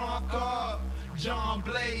it crunk up. John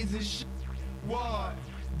Blaze and shit. What?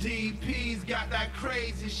 DP's got that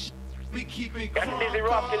crazy shit. We keep it crunk up. That's Dizzy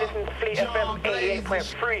Rock. You listen to Fleet FM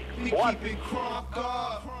 88.3. We keep it crunk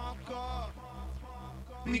up.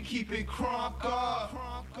 We keep it crunk up.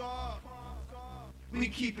 We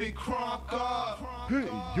keep it crunk up. Hey,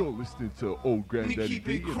 you're listening to Old Granddaddy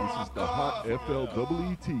D, and this is the Hot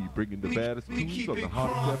FLEET, bringing the baddest tunes on the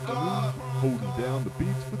hottest afternoon, holding down the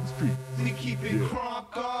beats for the streets. We keep it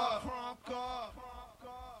crunk up.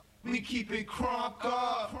 We keep it crunk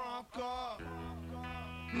up.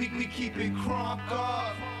 We keep it crunk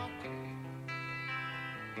up.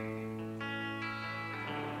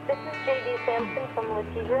 This is JD Sampson from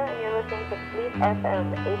Latigra, and you're listening to Fleet FM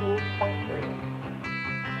 88.3.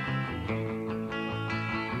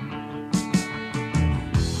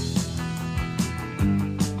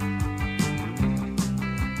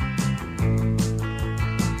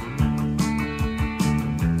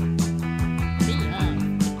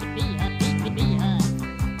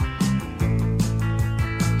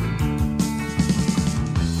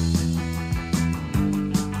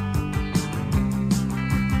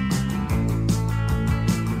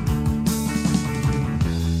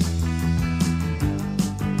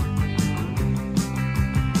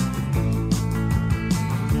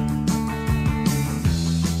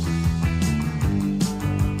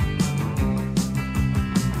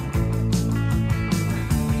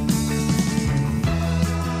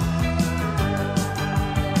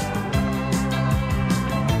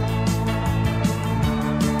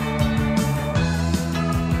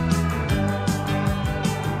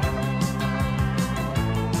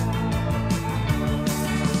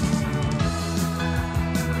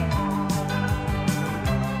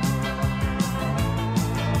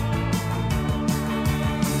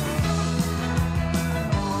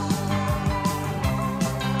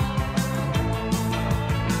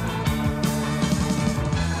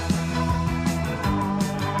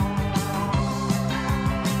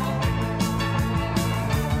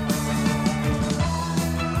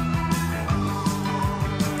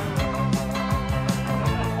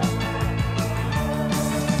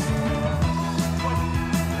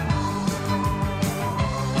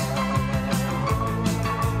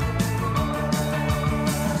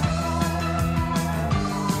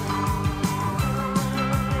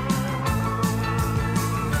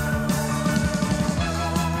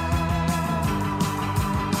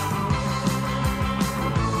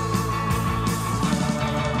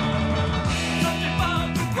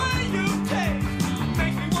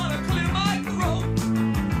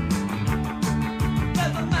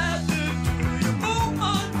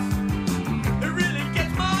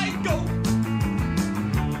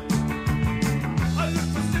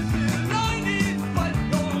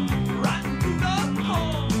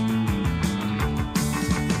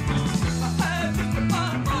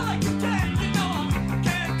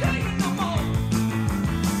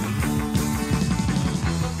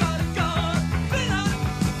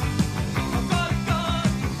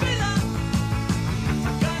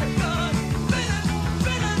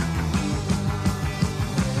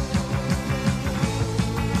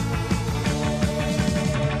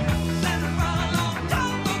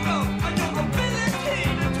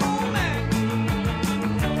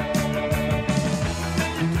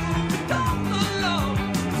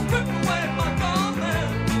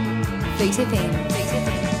 Fleet FM.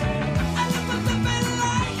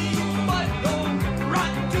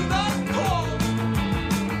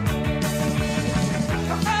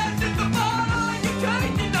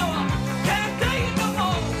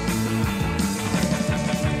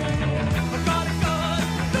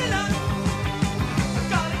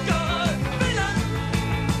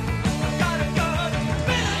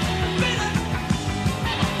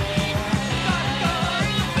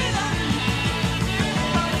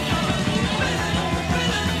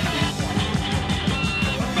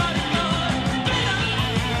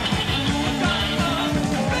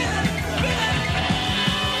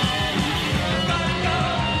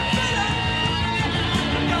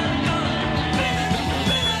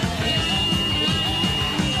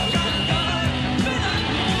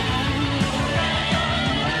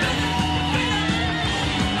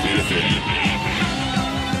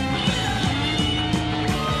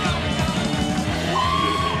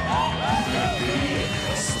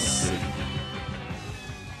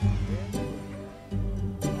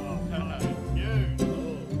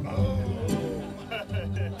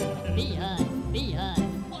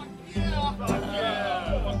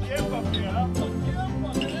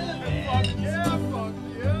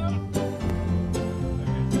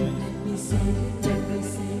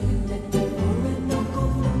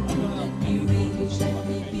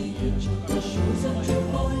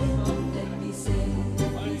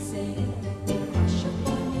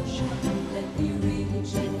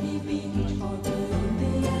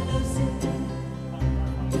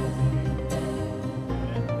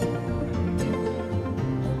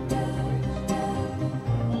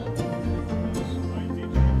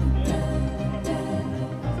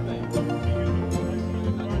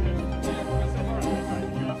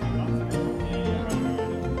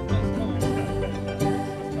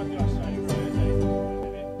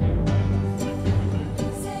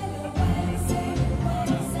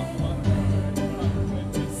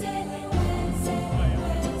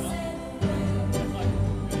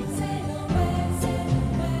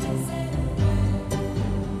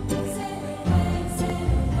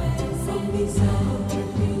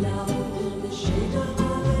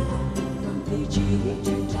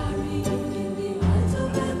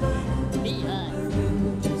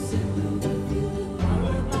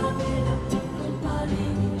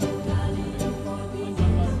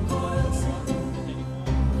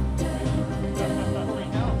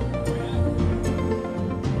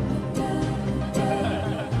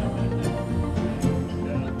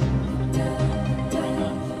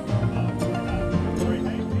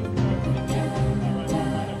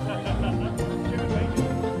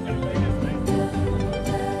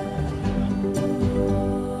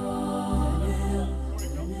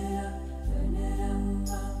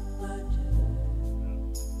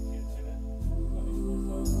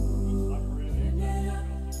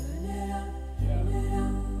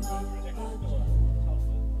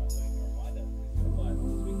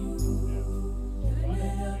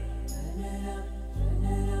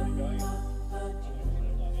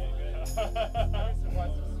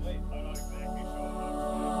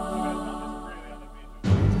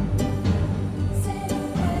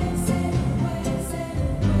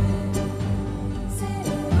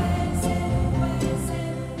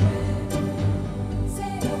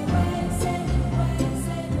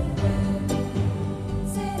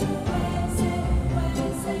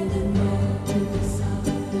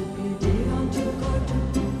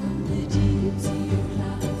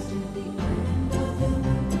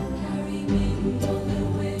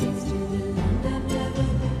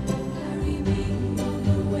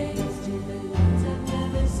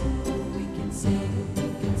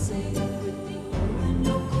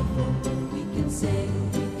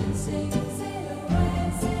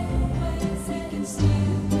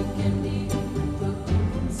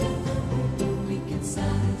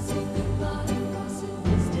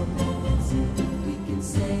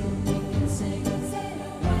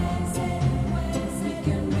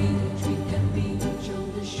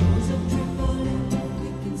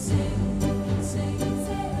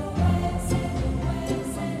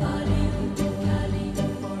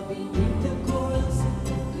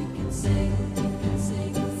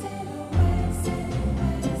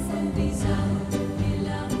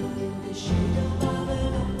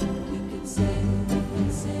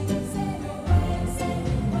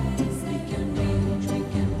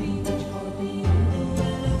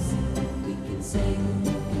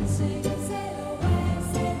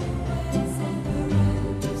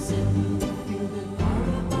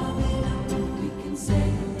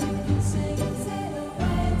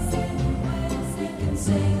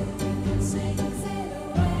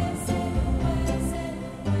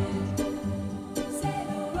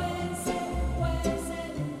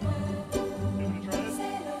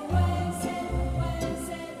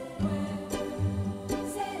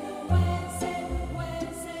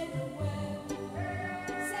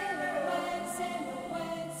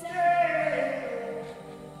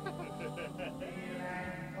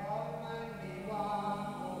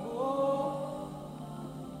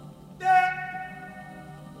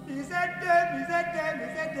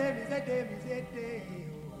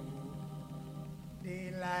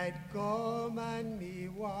 Daylight come and me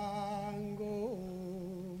want go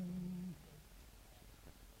home.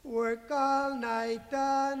 Work all night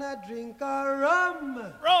and a drink a rum.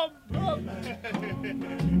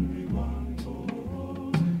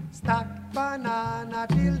 Stack banana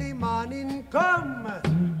till the morning come.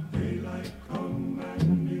 Daylight come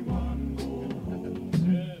and me want go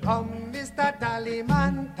home. Come, Mr.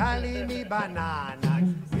 Tallyman, tally me banana.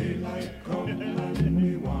 Daylight come and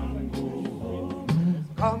me want go home.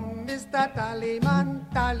 Come, Mr.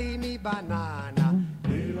 Tallyman, tally me banana.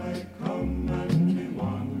 Daylight come and me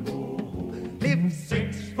want go home. Live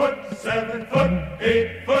 6 foot, 7 foot,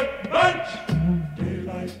 8 foot bunch.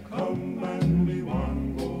 Daylight come and me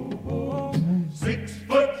want go home. 6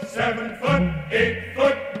 foot, 7 foot, 8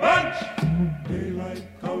 foot bunch. Daylight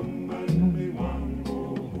come and me want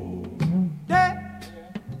go home. Day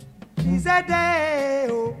is a day,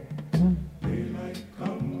 oh. Daylight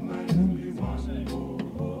come and me want go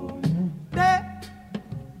home. Day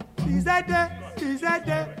is a day, is a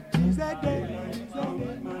day, is a day.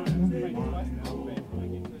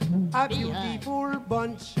 A beautiful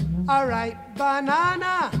bunch, a ripe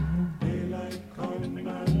banana. Daylight come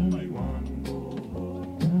and we want go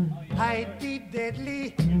home. Hide the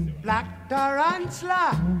deadly black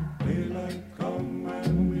tarantula. Daylight come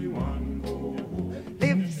and we want go home.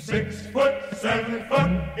 Live 6 foot, 7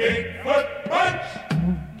 foot, 8 foot bunch.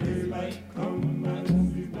 Daylight come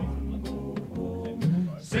and we want go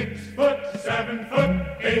home. 6 foot, 7 foot,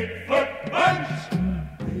 8 foot bunch.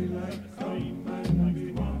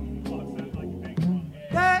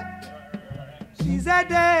 She's a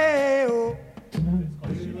day, oh.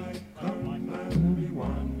 Daylight come and we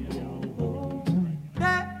want go home.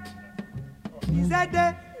 Day, she's a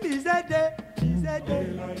day, she's a day, she's a day.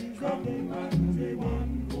 Daylight come and we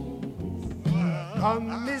want go home. Come,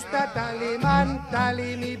 Mr. Tallyman,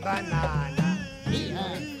 tally me banana.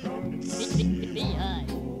 Beehive.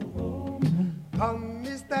 Come,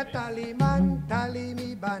 Mr. Tallyman, tally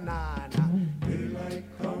me banana. Daylight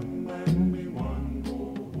come and we want go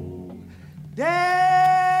home.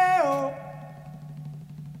 Day-o,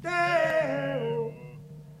 day-o.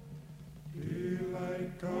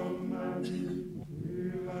 Daylight come and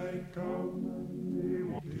daylight come and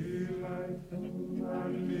daylight come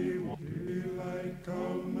and daylight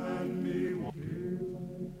come and daylight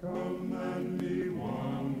come and me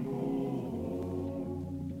want go home.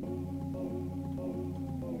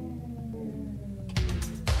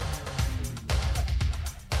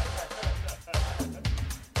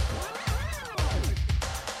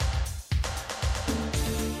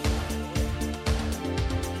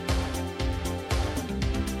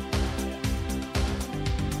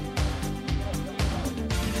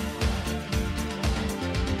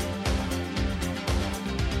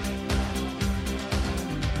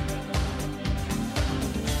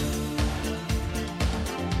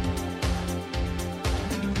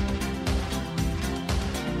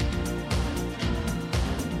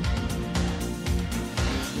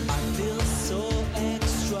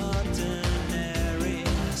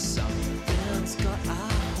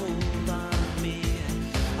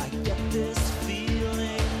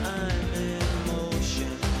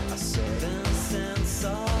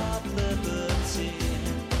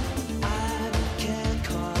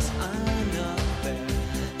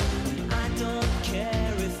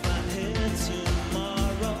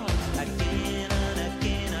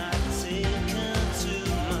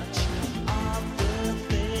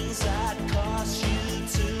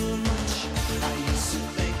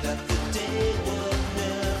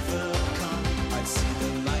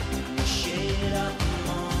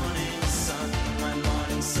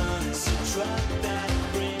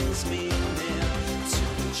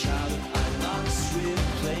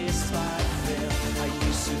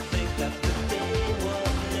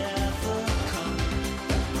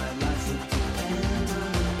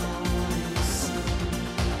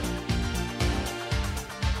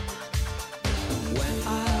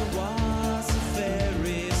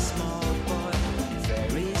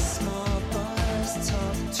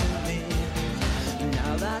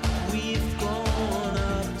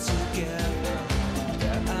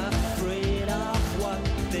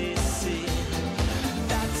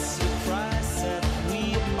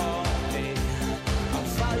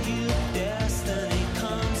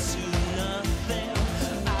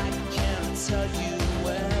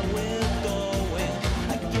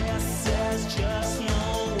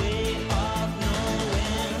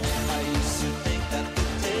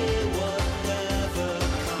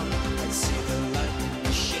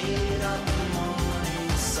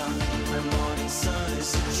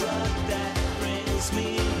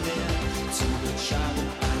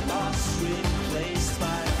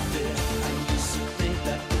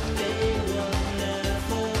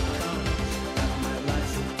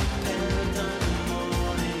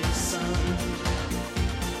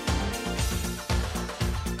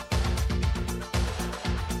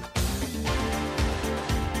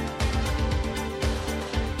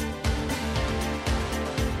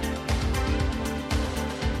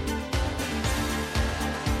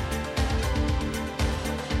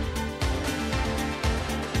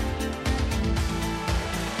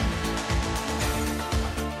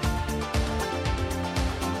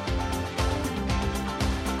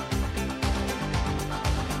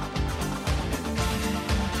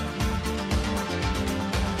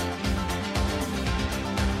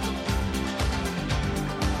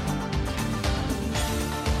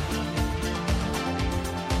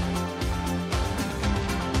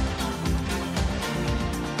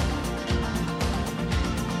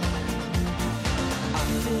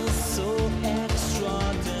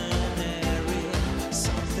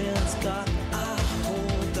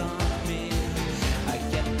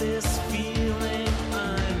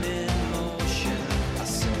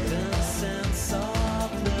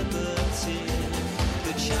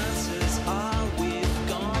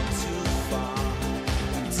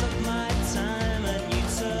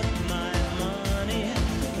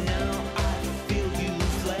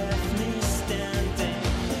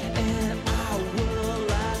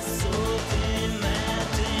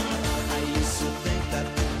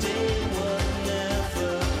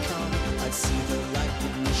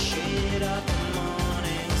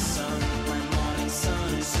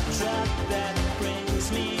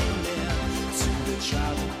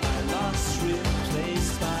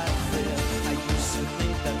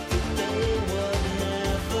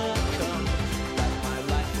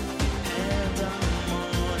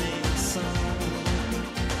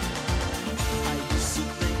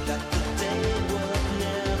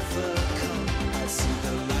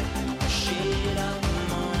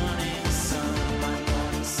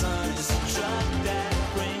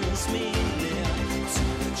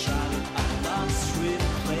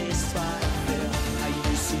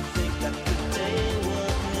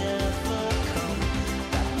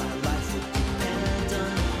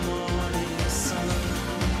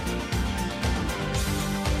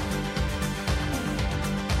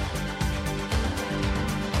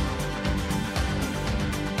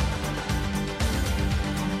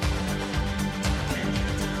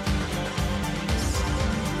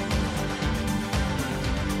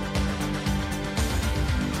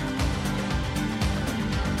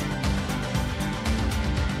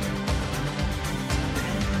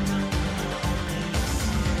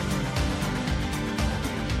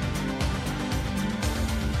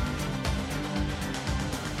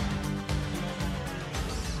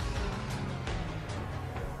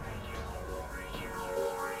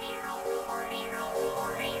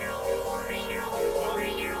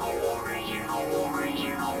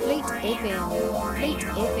 FM. Fleet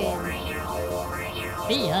FM.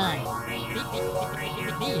 Beehive.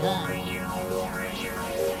 Beehive.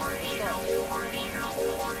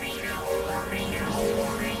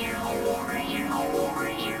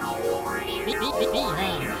 Fleet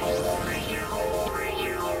FM.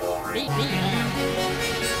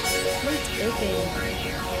 Fleet FM.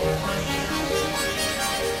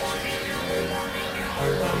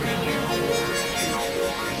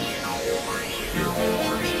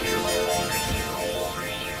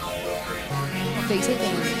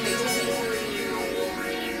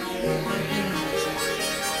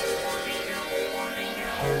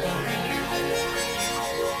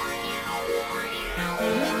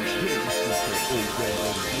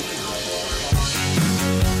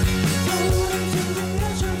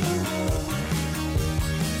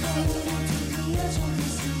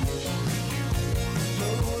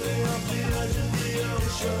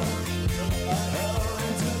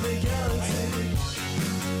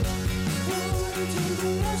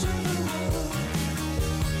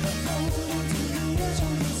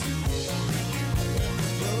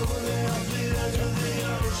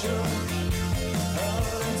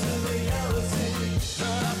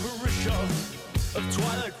 Of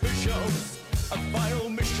twilight visions, a final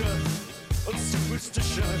mission of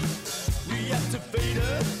superstition.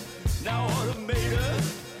 Reactivated, now automated,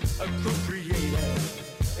 appropriated,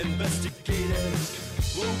 investigated.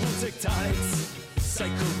 Global tectonics,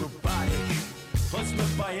 psycho-robotic, plasma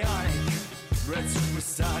bionic, red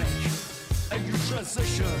supersonic. A new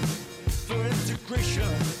transition for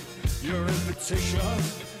integration. Your invitation,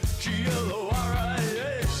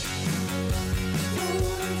 GLORIA.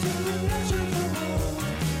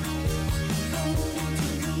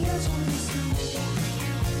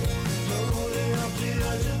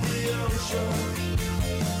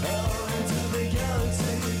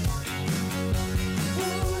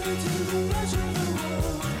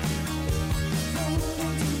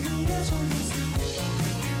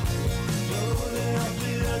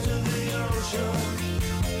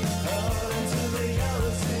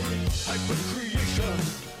 Hypercreation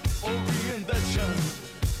or reinvention,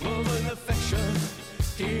 love and affection,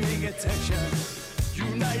 gaining attention.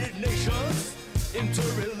 United Nations,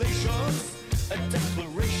 interrelations, a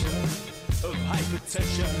declaration of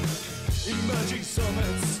hypertension. Emerging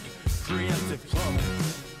summits, preemptive plummet.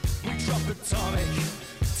 We drop atomic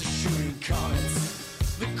to shooting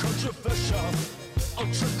comets. The controversial,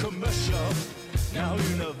 ultra commercial, now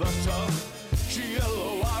universal.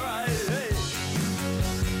 GLORIA.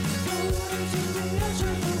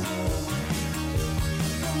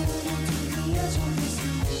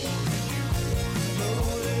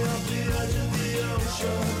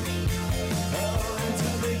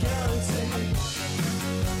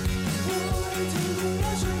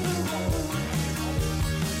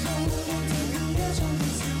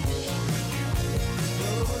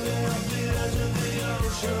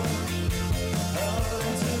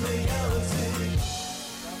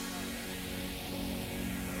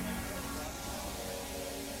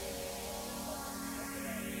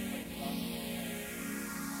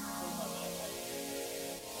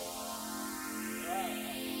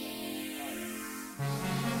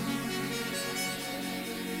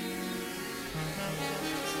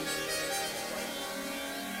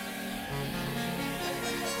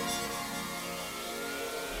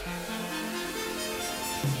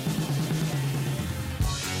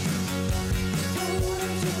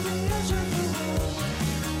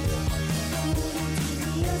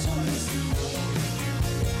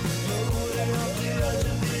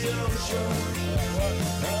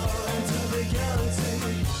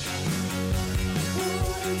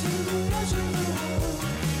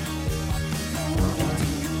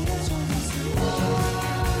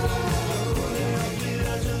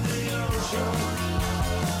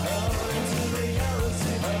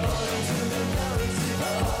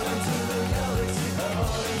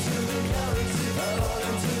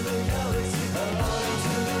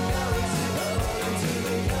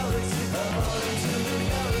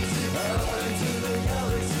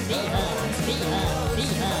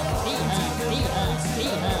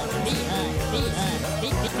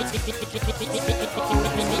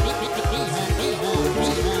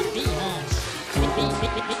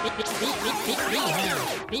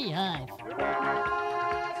 Beehive.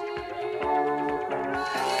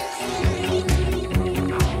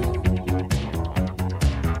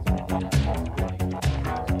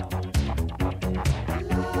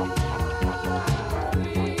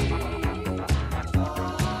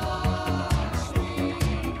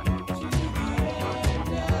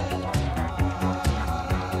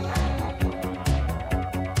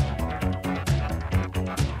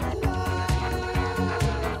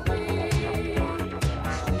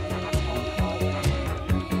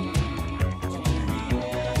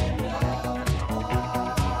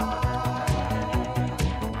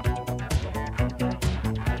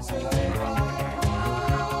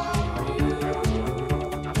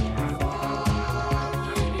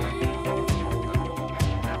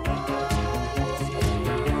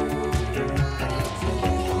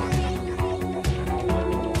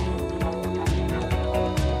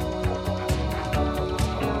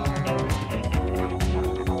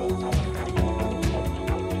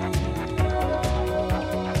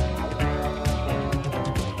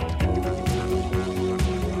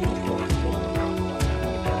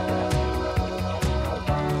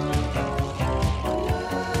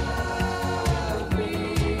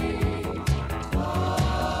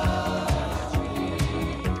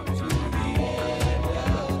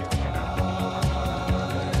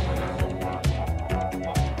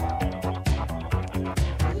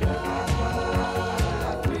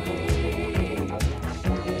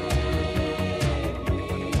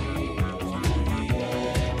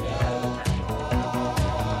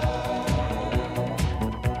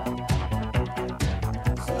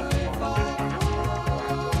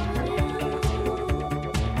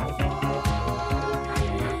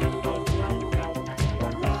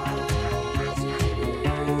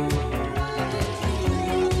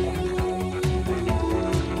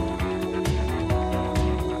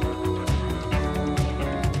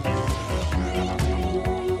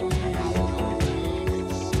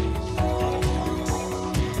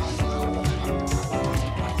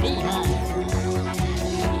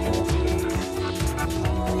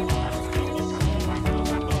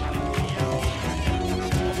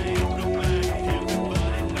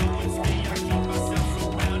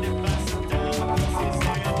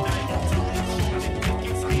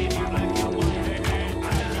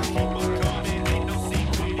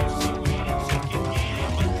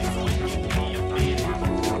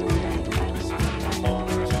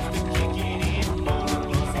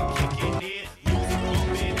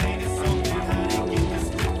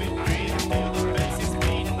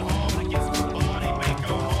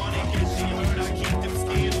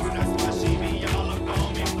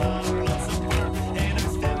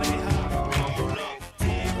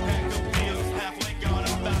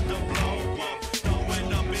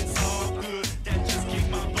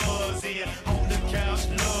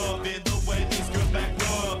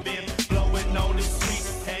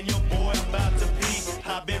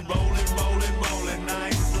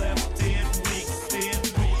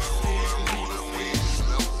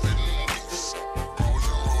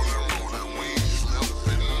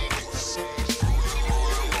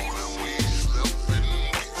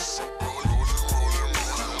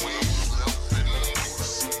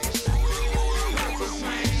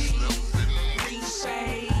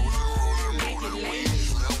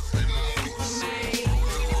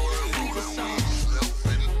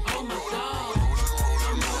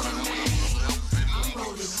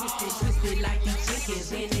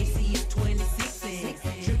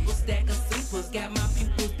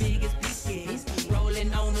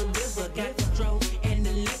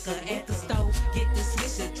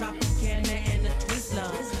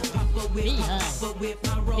 whip, Beehive. but with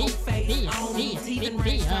my roll face on. Even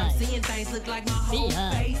raindrops, seeing things look like my whole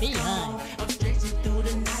face gone. I'm stretching through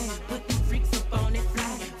the night, put the freaks up on that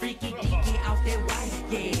fly. Freaky deaky off that white,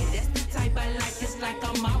 yeah, that's the type I like. It's like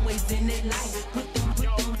I'm always in that light. Put them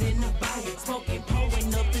in the bite, smoking,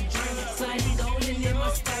 pouring up the drink. Slightly golden in my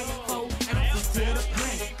sprite, 4 ounces to the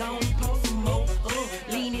pint. Gonna pour some more,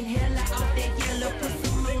 leaning hella off that yellow. Put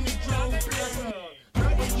some on the drone, plus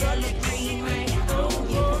purple, yellow, green, man. Oh,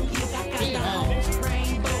 yeah, I got the whole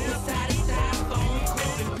rainbow side to side, phone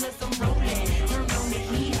calling, plus I'm rolling. Turn on the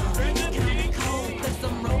heater, kinda cold, plus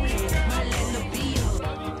I'm rolling. My little beer.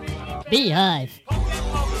 Beehive.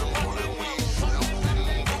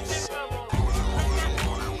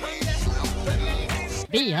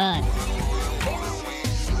 Beehive.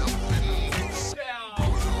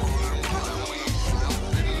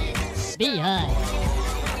 Beehive.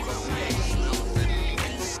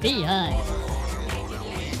 Beehive.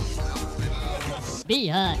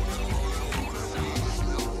 Beehive.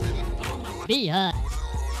 Beehive.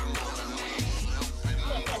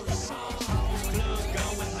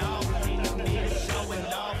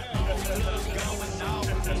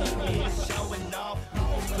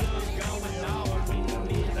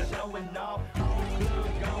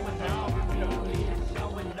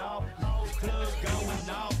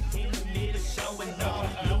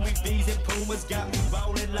 Louis V's and Pumas got me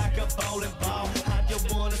rolling like a bowling ball. I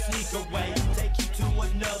just wanna sneak away, take you to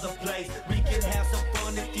another place. We can have some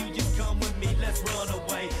fun if you just come with me. Let's run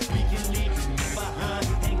away. We can leave you behind.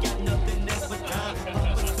 Ain't got nothing else but time.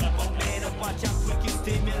 I'm a Superman and watch how quick you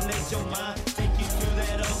stimulate your mind. Take you to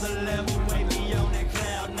that other level, way beyond that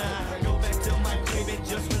cloud nine. Go back to my crib and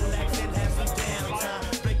just relax and have some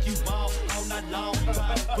downtime. Break you off all night long,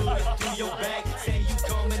 try to put it through your back. Say you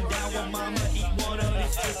coming down with mama, eat one of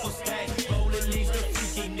these triple stacks. Rolling leaves the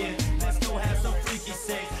freakiness. Let's go have some freaky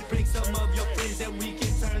sex. Bring some of your friends and we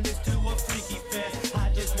can turn this to a freaky fest. I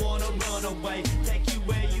just wanna run away, take you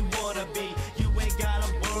where you wanna be. You ain't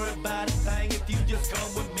gotta worry about a thing if you just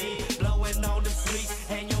come with me. Blowing on the sweet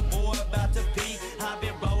and your boy about to pee. I've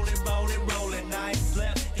been rolling, rolling, rolling. I ain't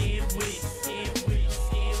slept in weeks,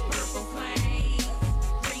 Purple flames,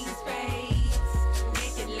 green space,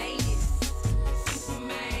 naked ladies,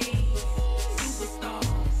 Superman, superstars.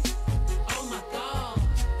 Oh my God,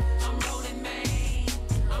 I'm rolling, man,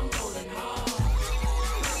 I'm rolling hard.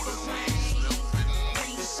 Purple flames,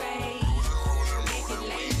 green space, naked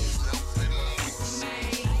ladies,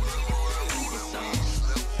 Superman, superstars.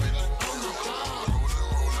 Oh my God,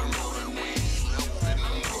 I'm rolling, man, I'm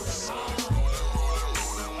rolling hard.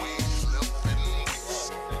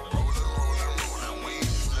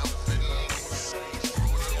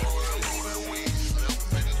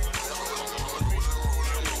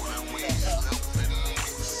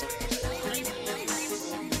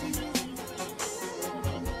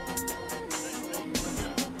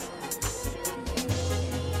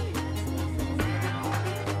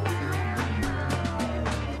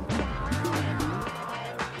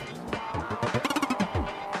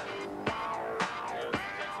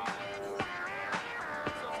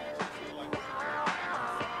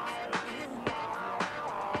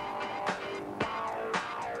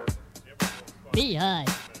 Beehive.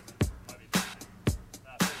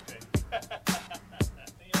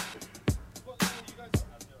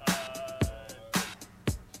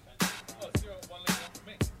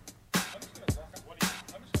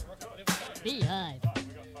 Beehive.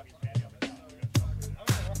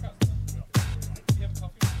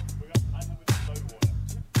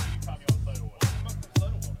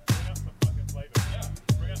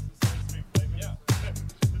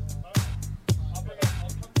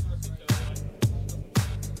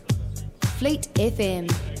 Fleet FM.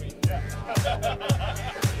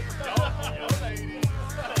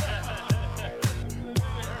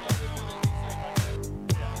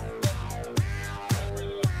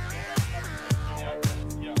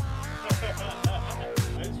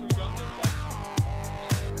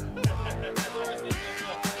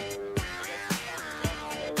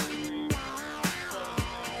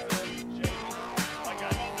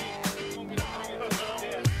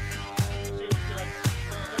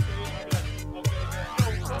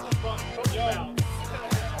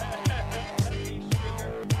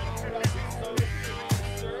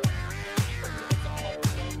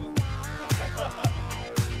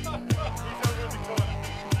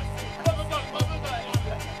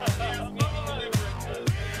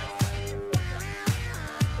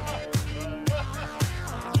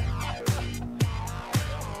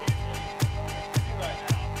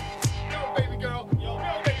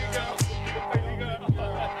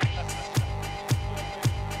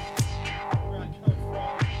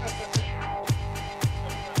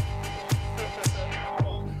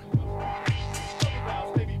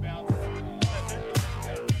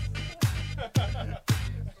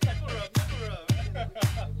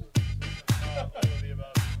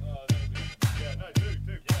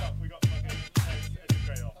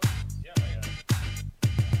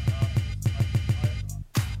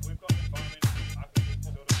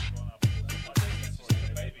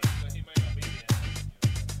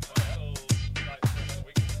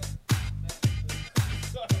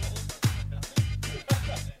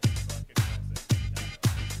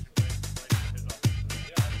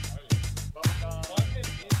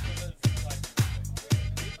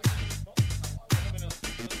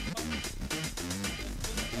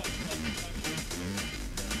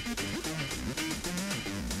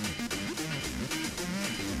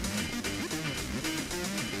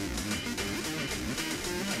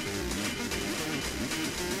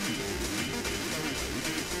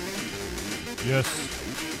 Yes,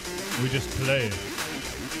 we just play.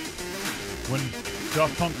 When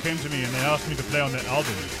Daft Punk came to me and they asked me to play on their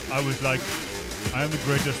album, I was like, I am the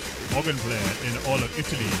greatest organ player in all of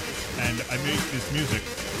Italy, and I make this music,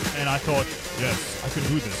 and I thought, yes, I can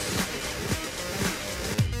do this.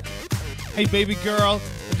 Hey, baby girl,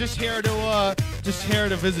 I'm just here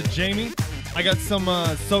to visit Jamie. I got some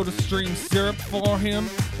Soda Stream syrup for him.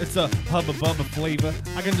 It's a Hubba Bubba flavor.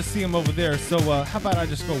 I can just see him over there. So how about I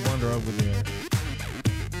just go wander over there?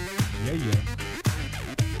 Yeah.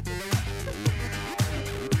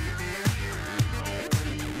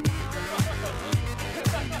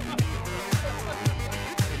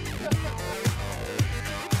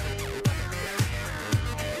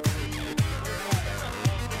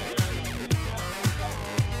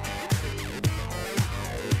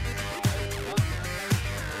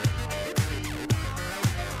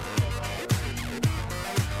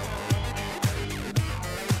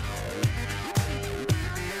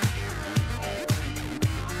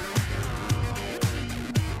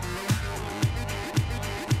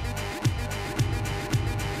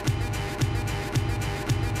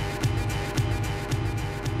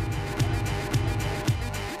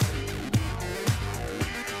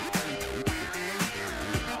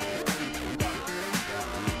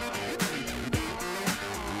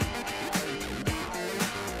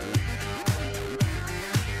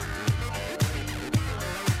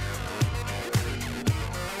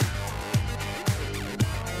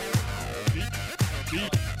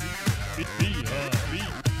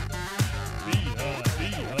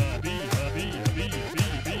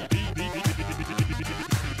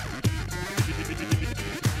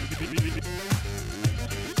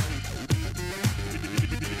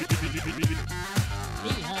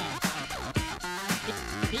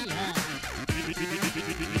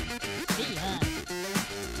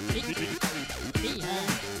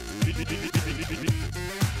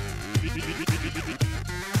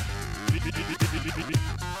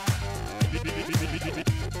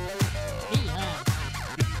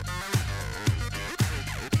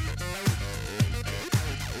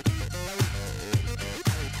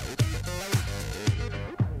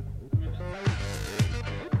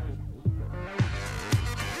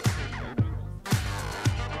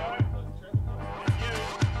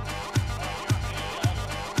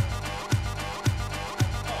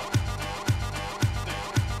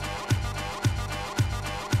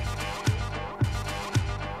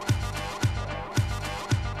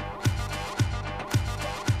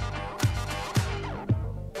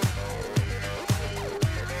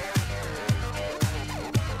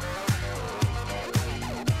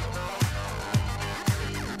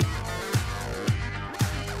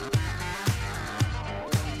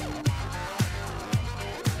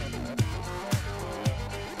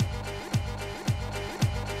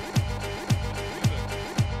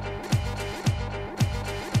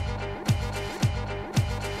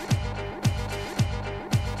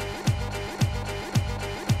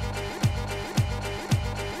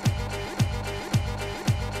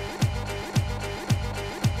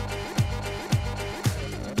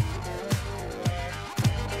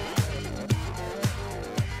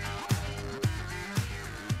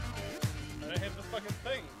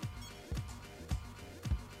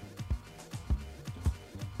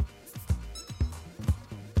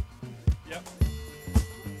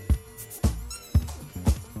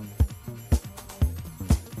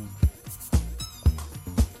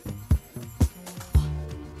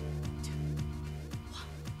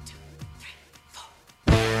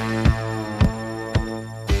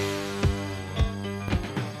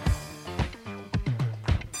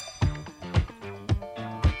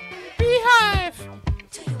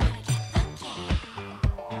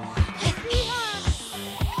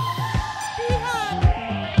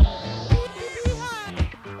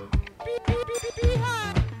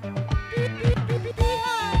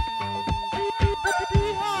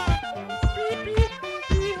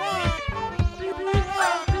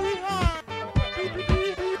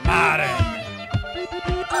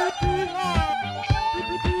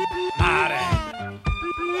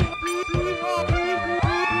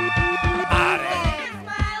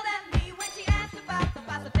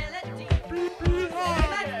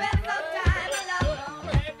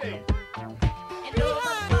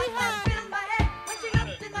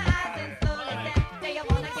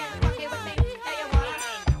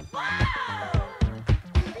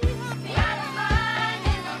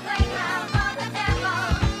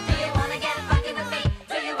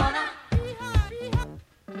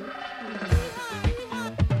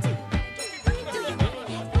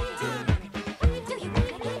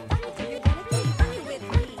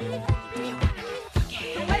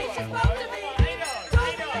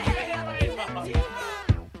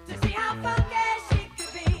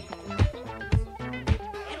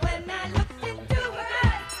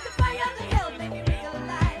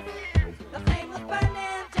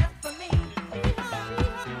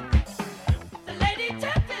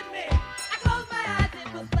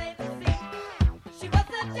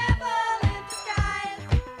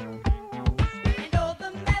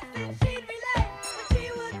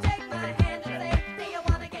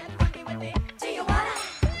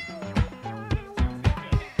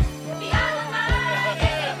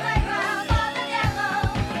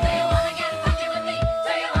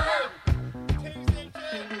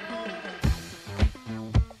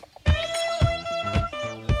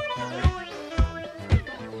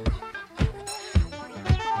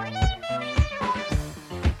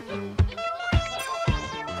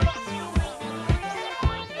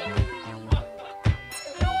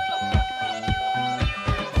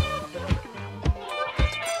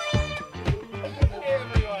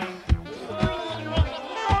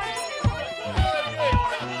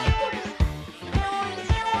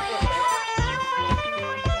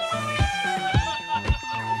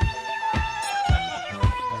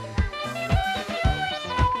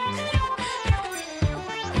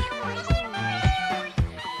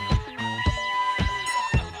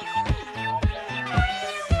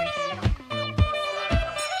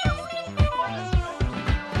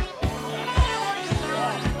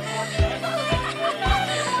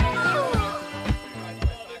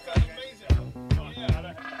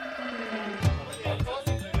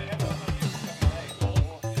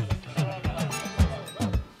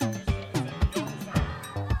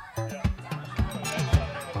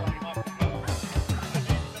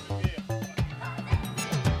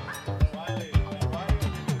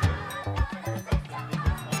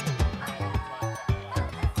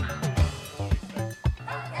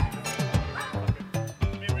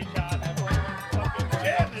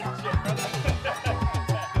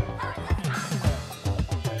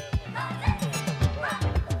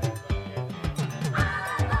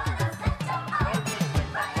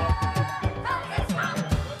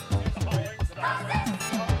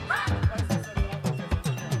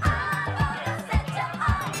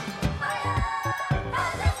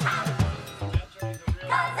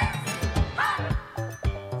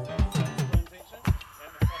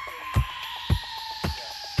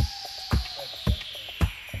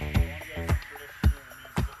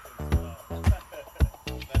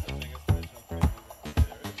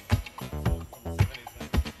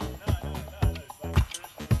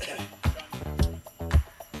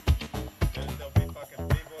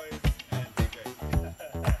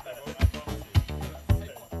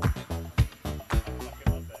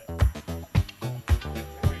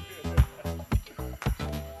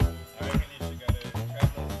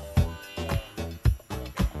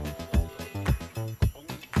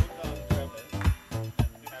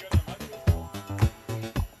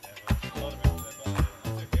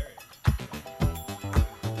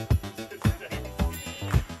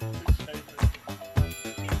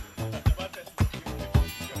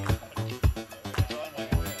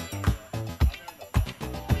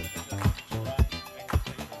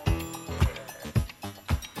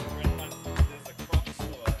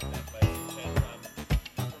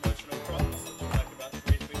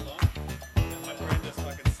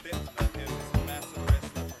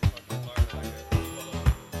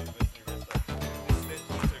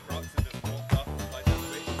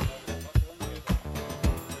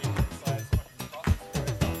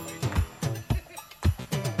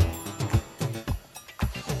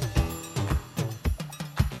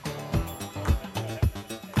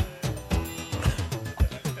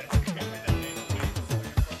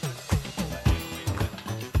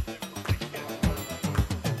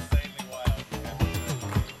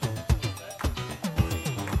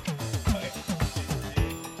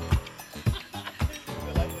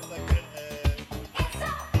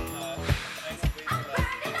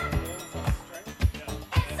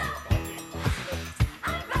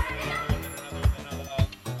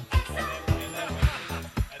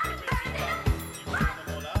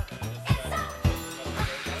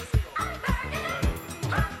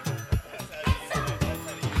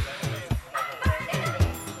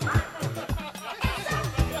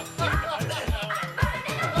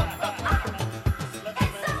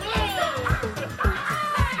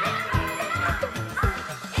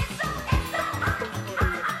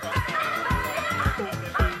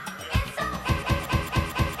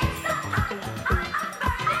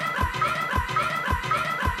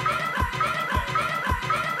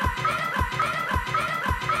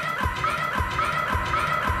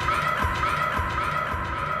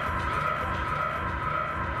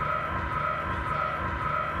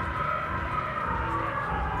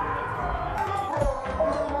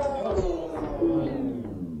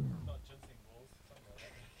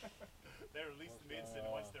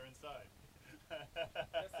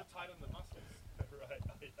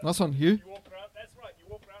 Nice one, Hugh.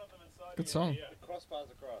 Good song.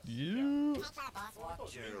 Crossbars across. You. Fly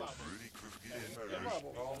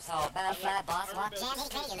boss walk jam.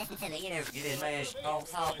 You listen to the interview.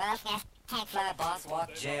 Tank fly boss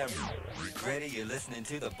walk jam. Ready? You're listening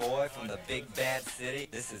to the boy from the big bad city.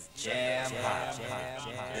 This is Jam Hot.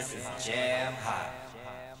 This is Jam Hot.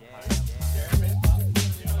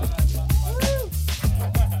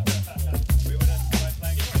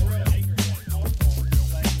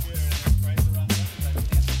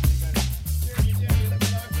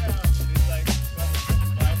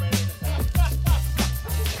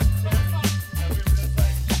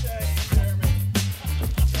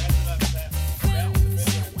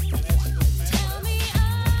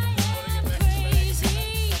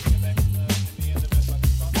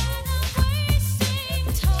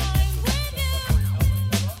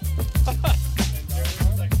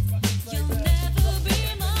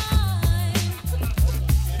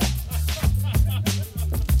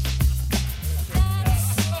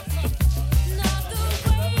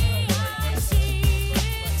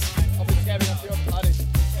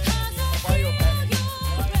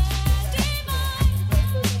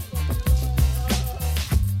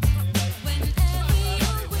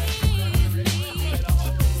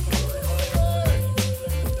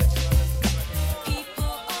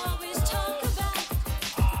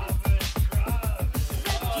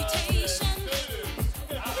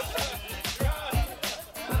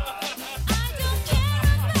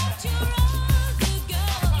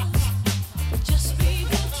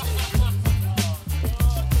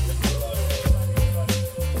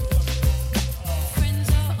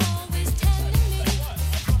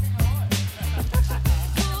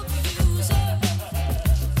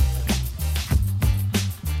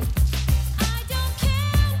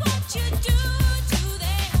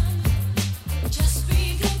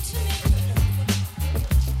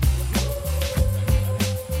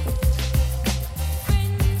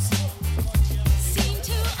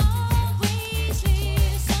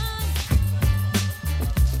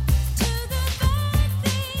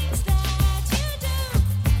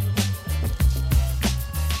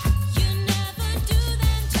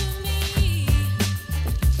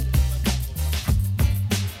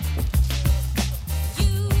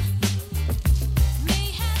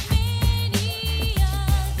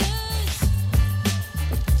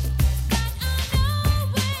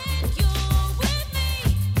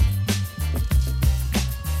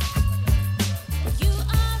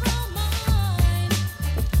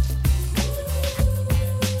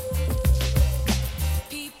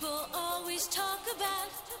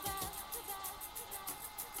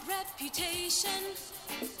 reputation.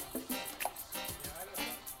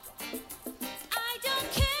 I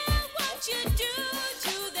don't care what you do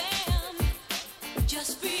to them,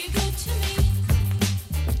 just be good to me.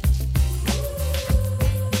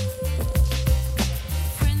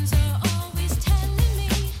 Friends are always telling me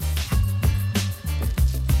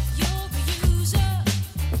you're a user.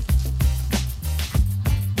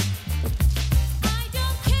 I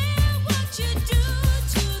don't care what you do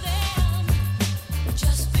to them,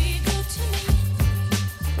 just be good to me.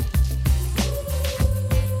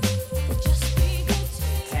 Just be good to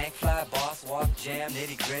me. Tank fly, boss, walk, jam,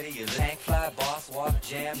 nitty gritty. You tank fly, boss, walk,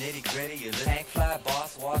 jam, nitty gritty. You tank fly,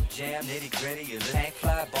 boss, walk, jam, nitty gritty. You tank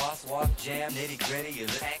fly, boss, walk, jam, nitty gritty. You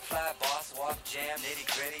tank fly, boss, walk, jam, nitty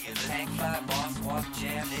gritty. You tank fly, boss, walk,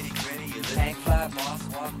 jam, nitty gritty. You tank fly, boss,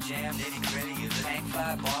 walk, jam, nitty gritty. You tank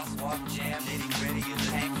fly, boss, walk, jam, nitty gritty. You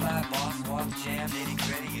tank fly, boss, walk, jam, nitty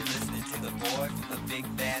gritty. You're listening to the boy from the big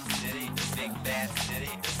bad city. This big bad city.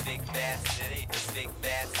 This big bad city. This big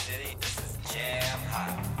bad city. This is Jam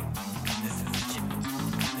Hot. This is Jam.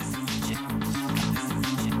 This is Jam. This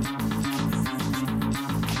is Jam.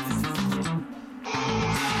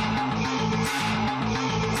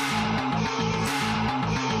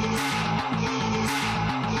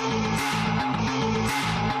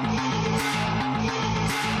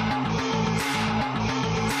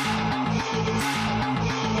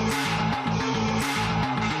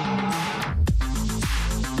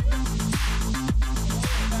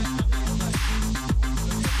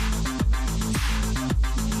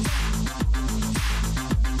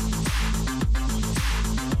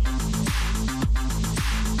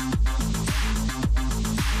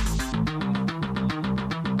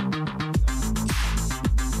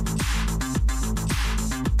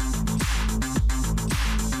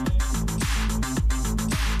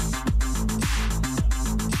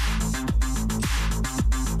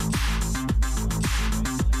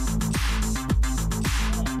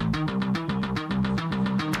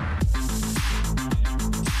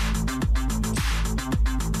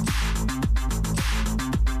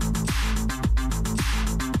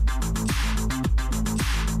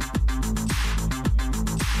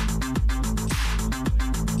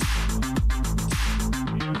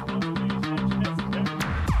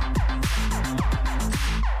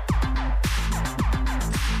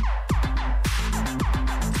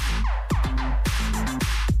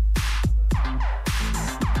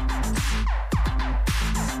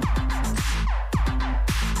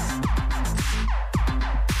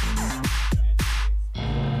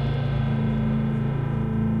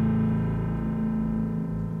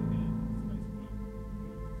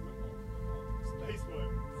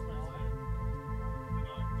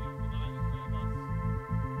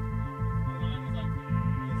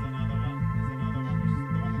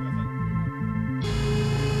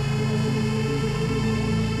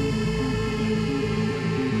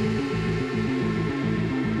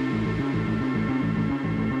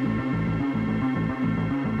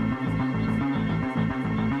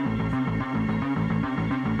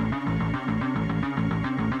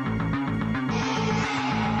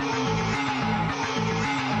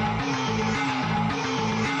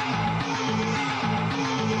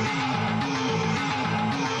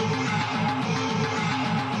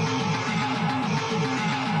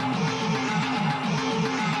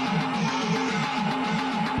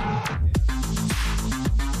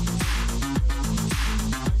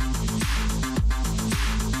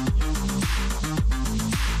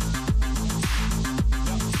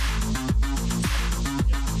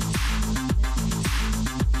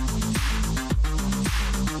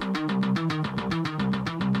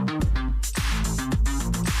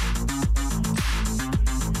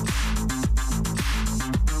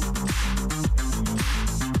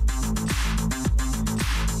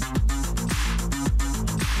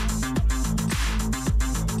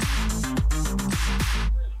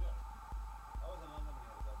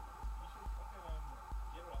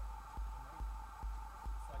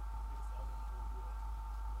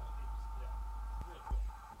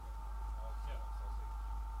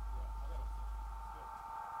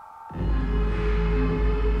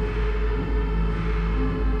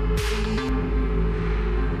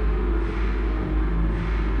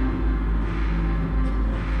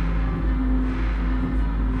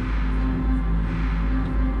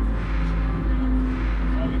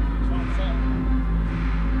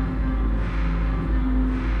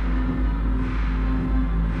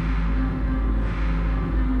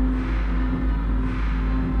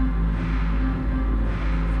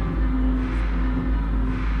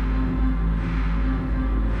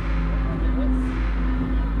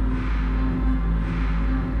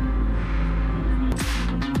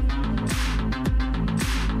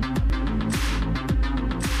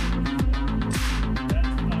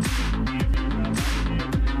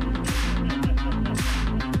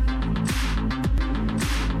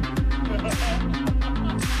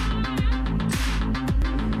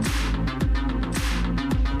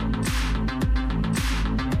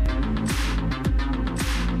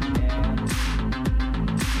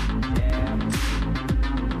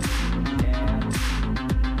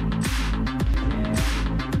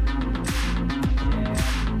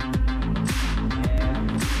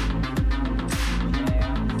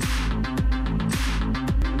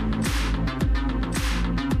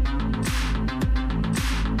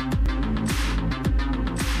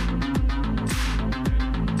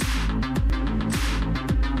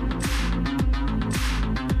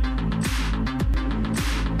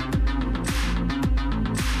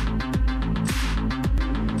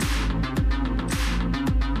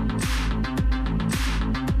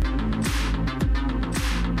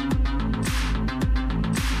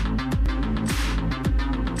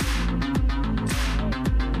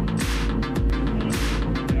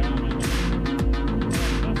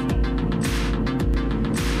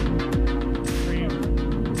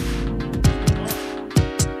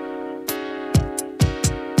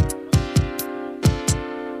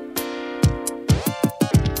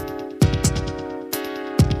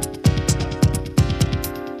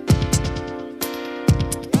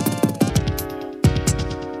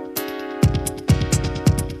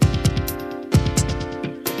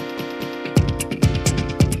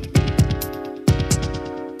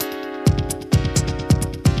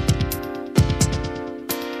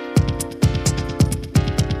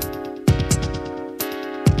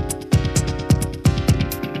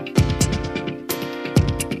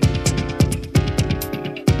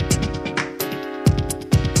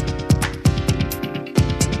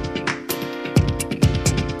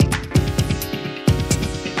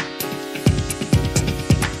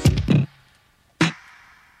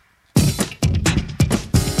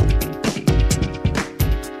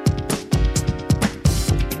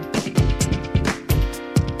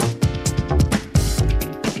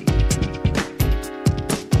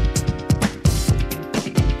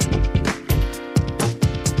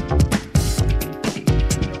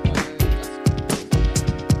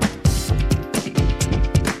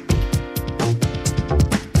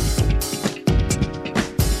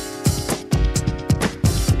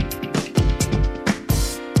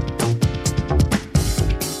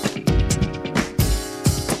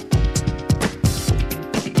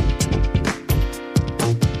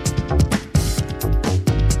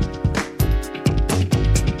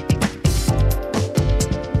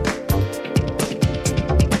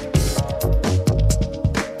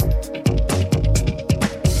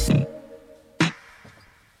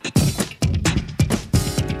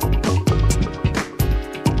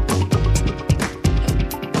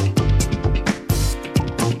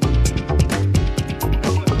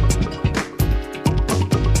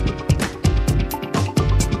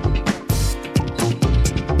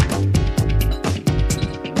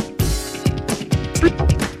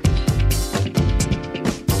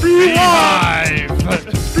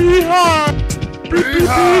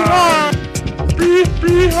 Beehive!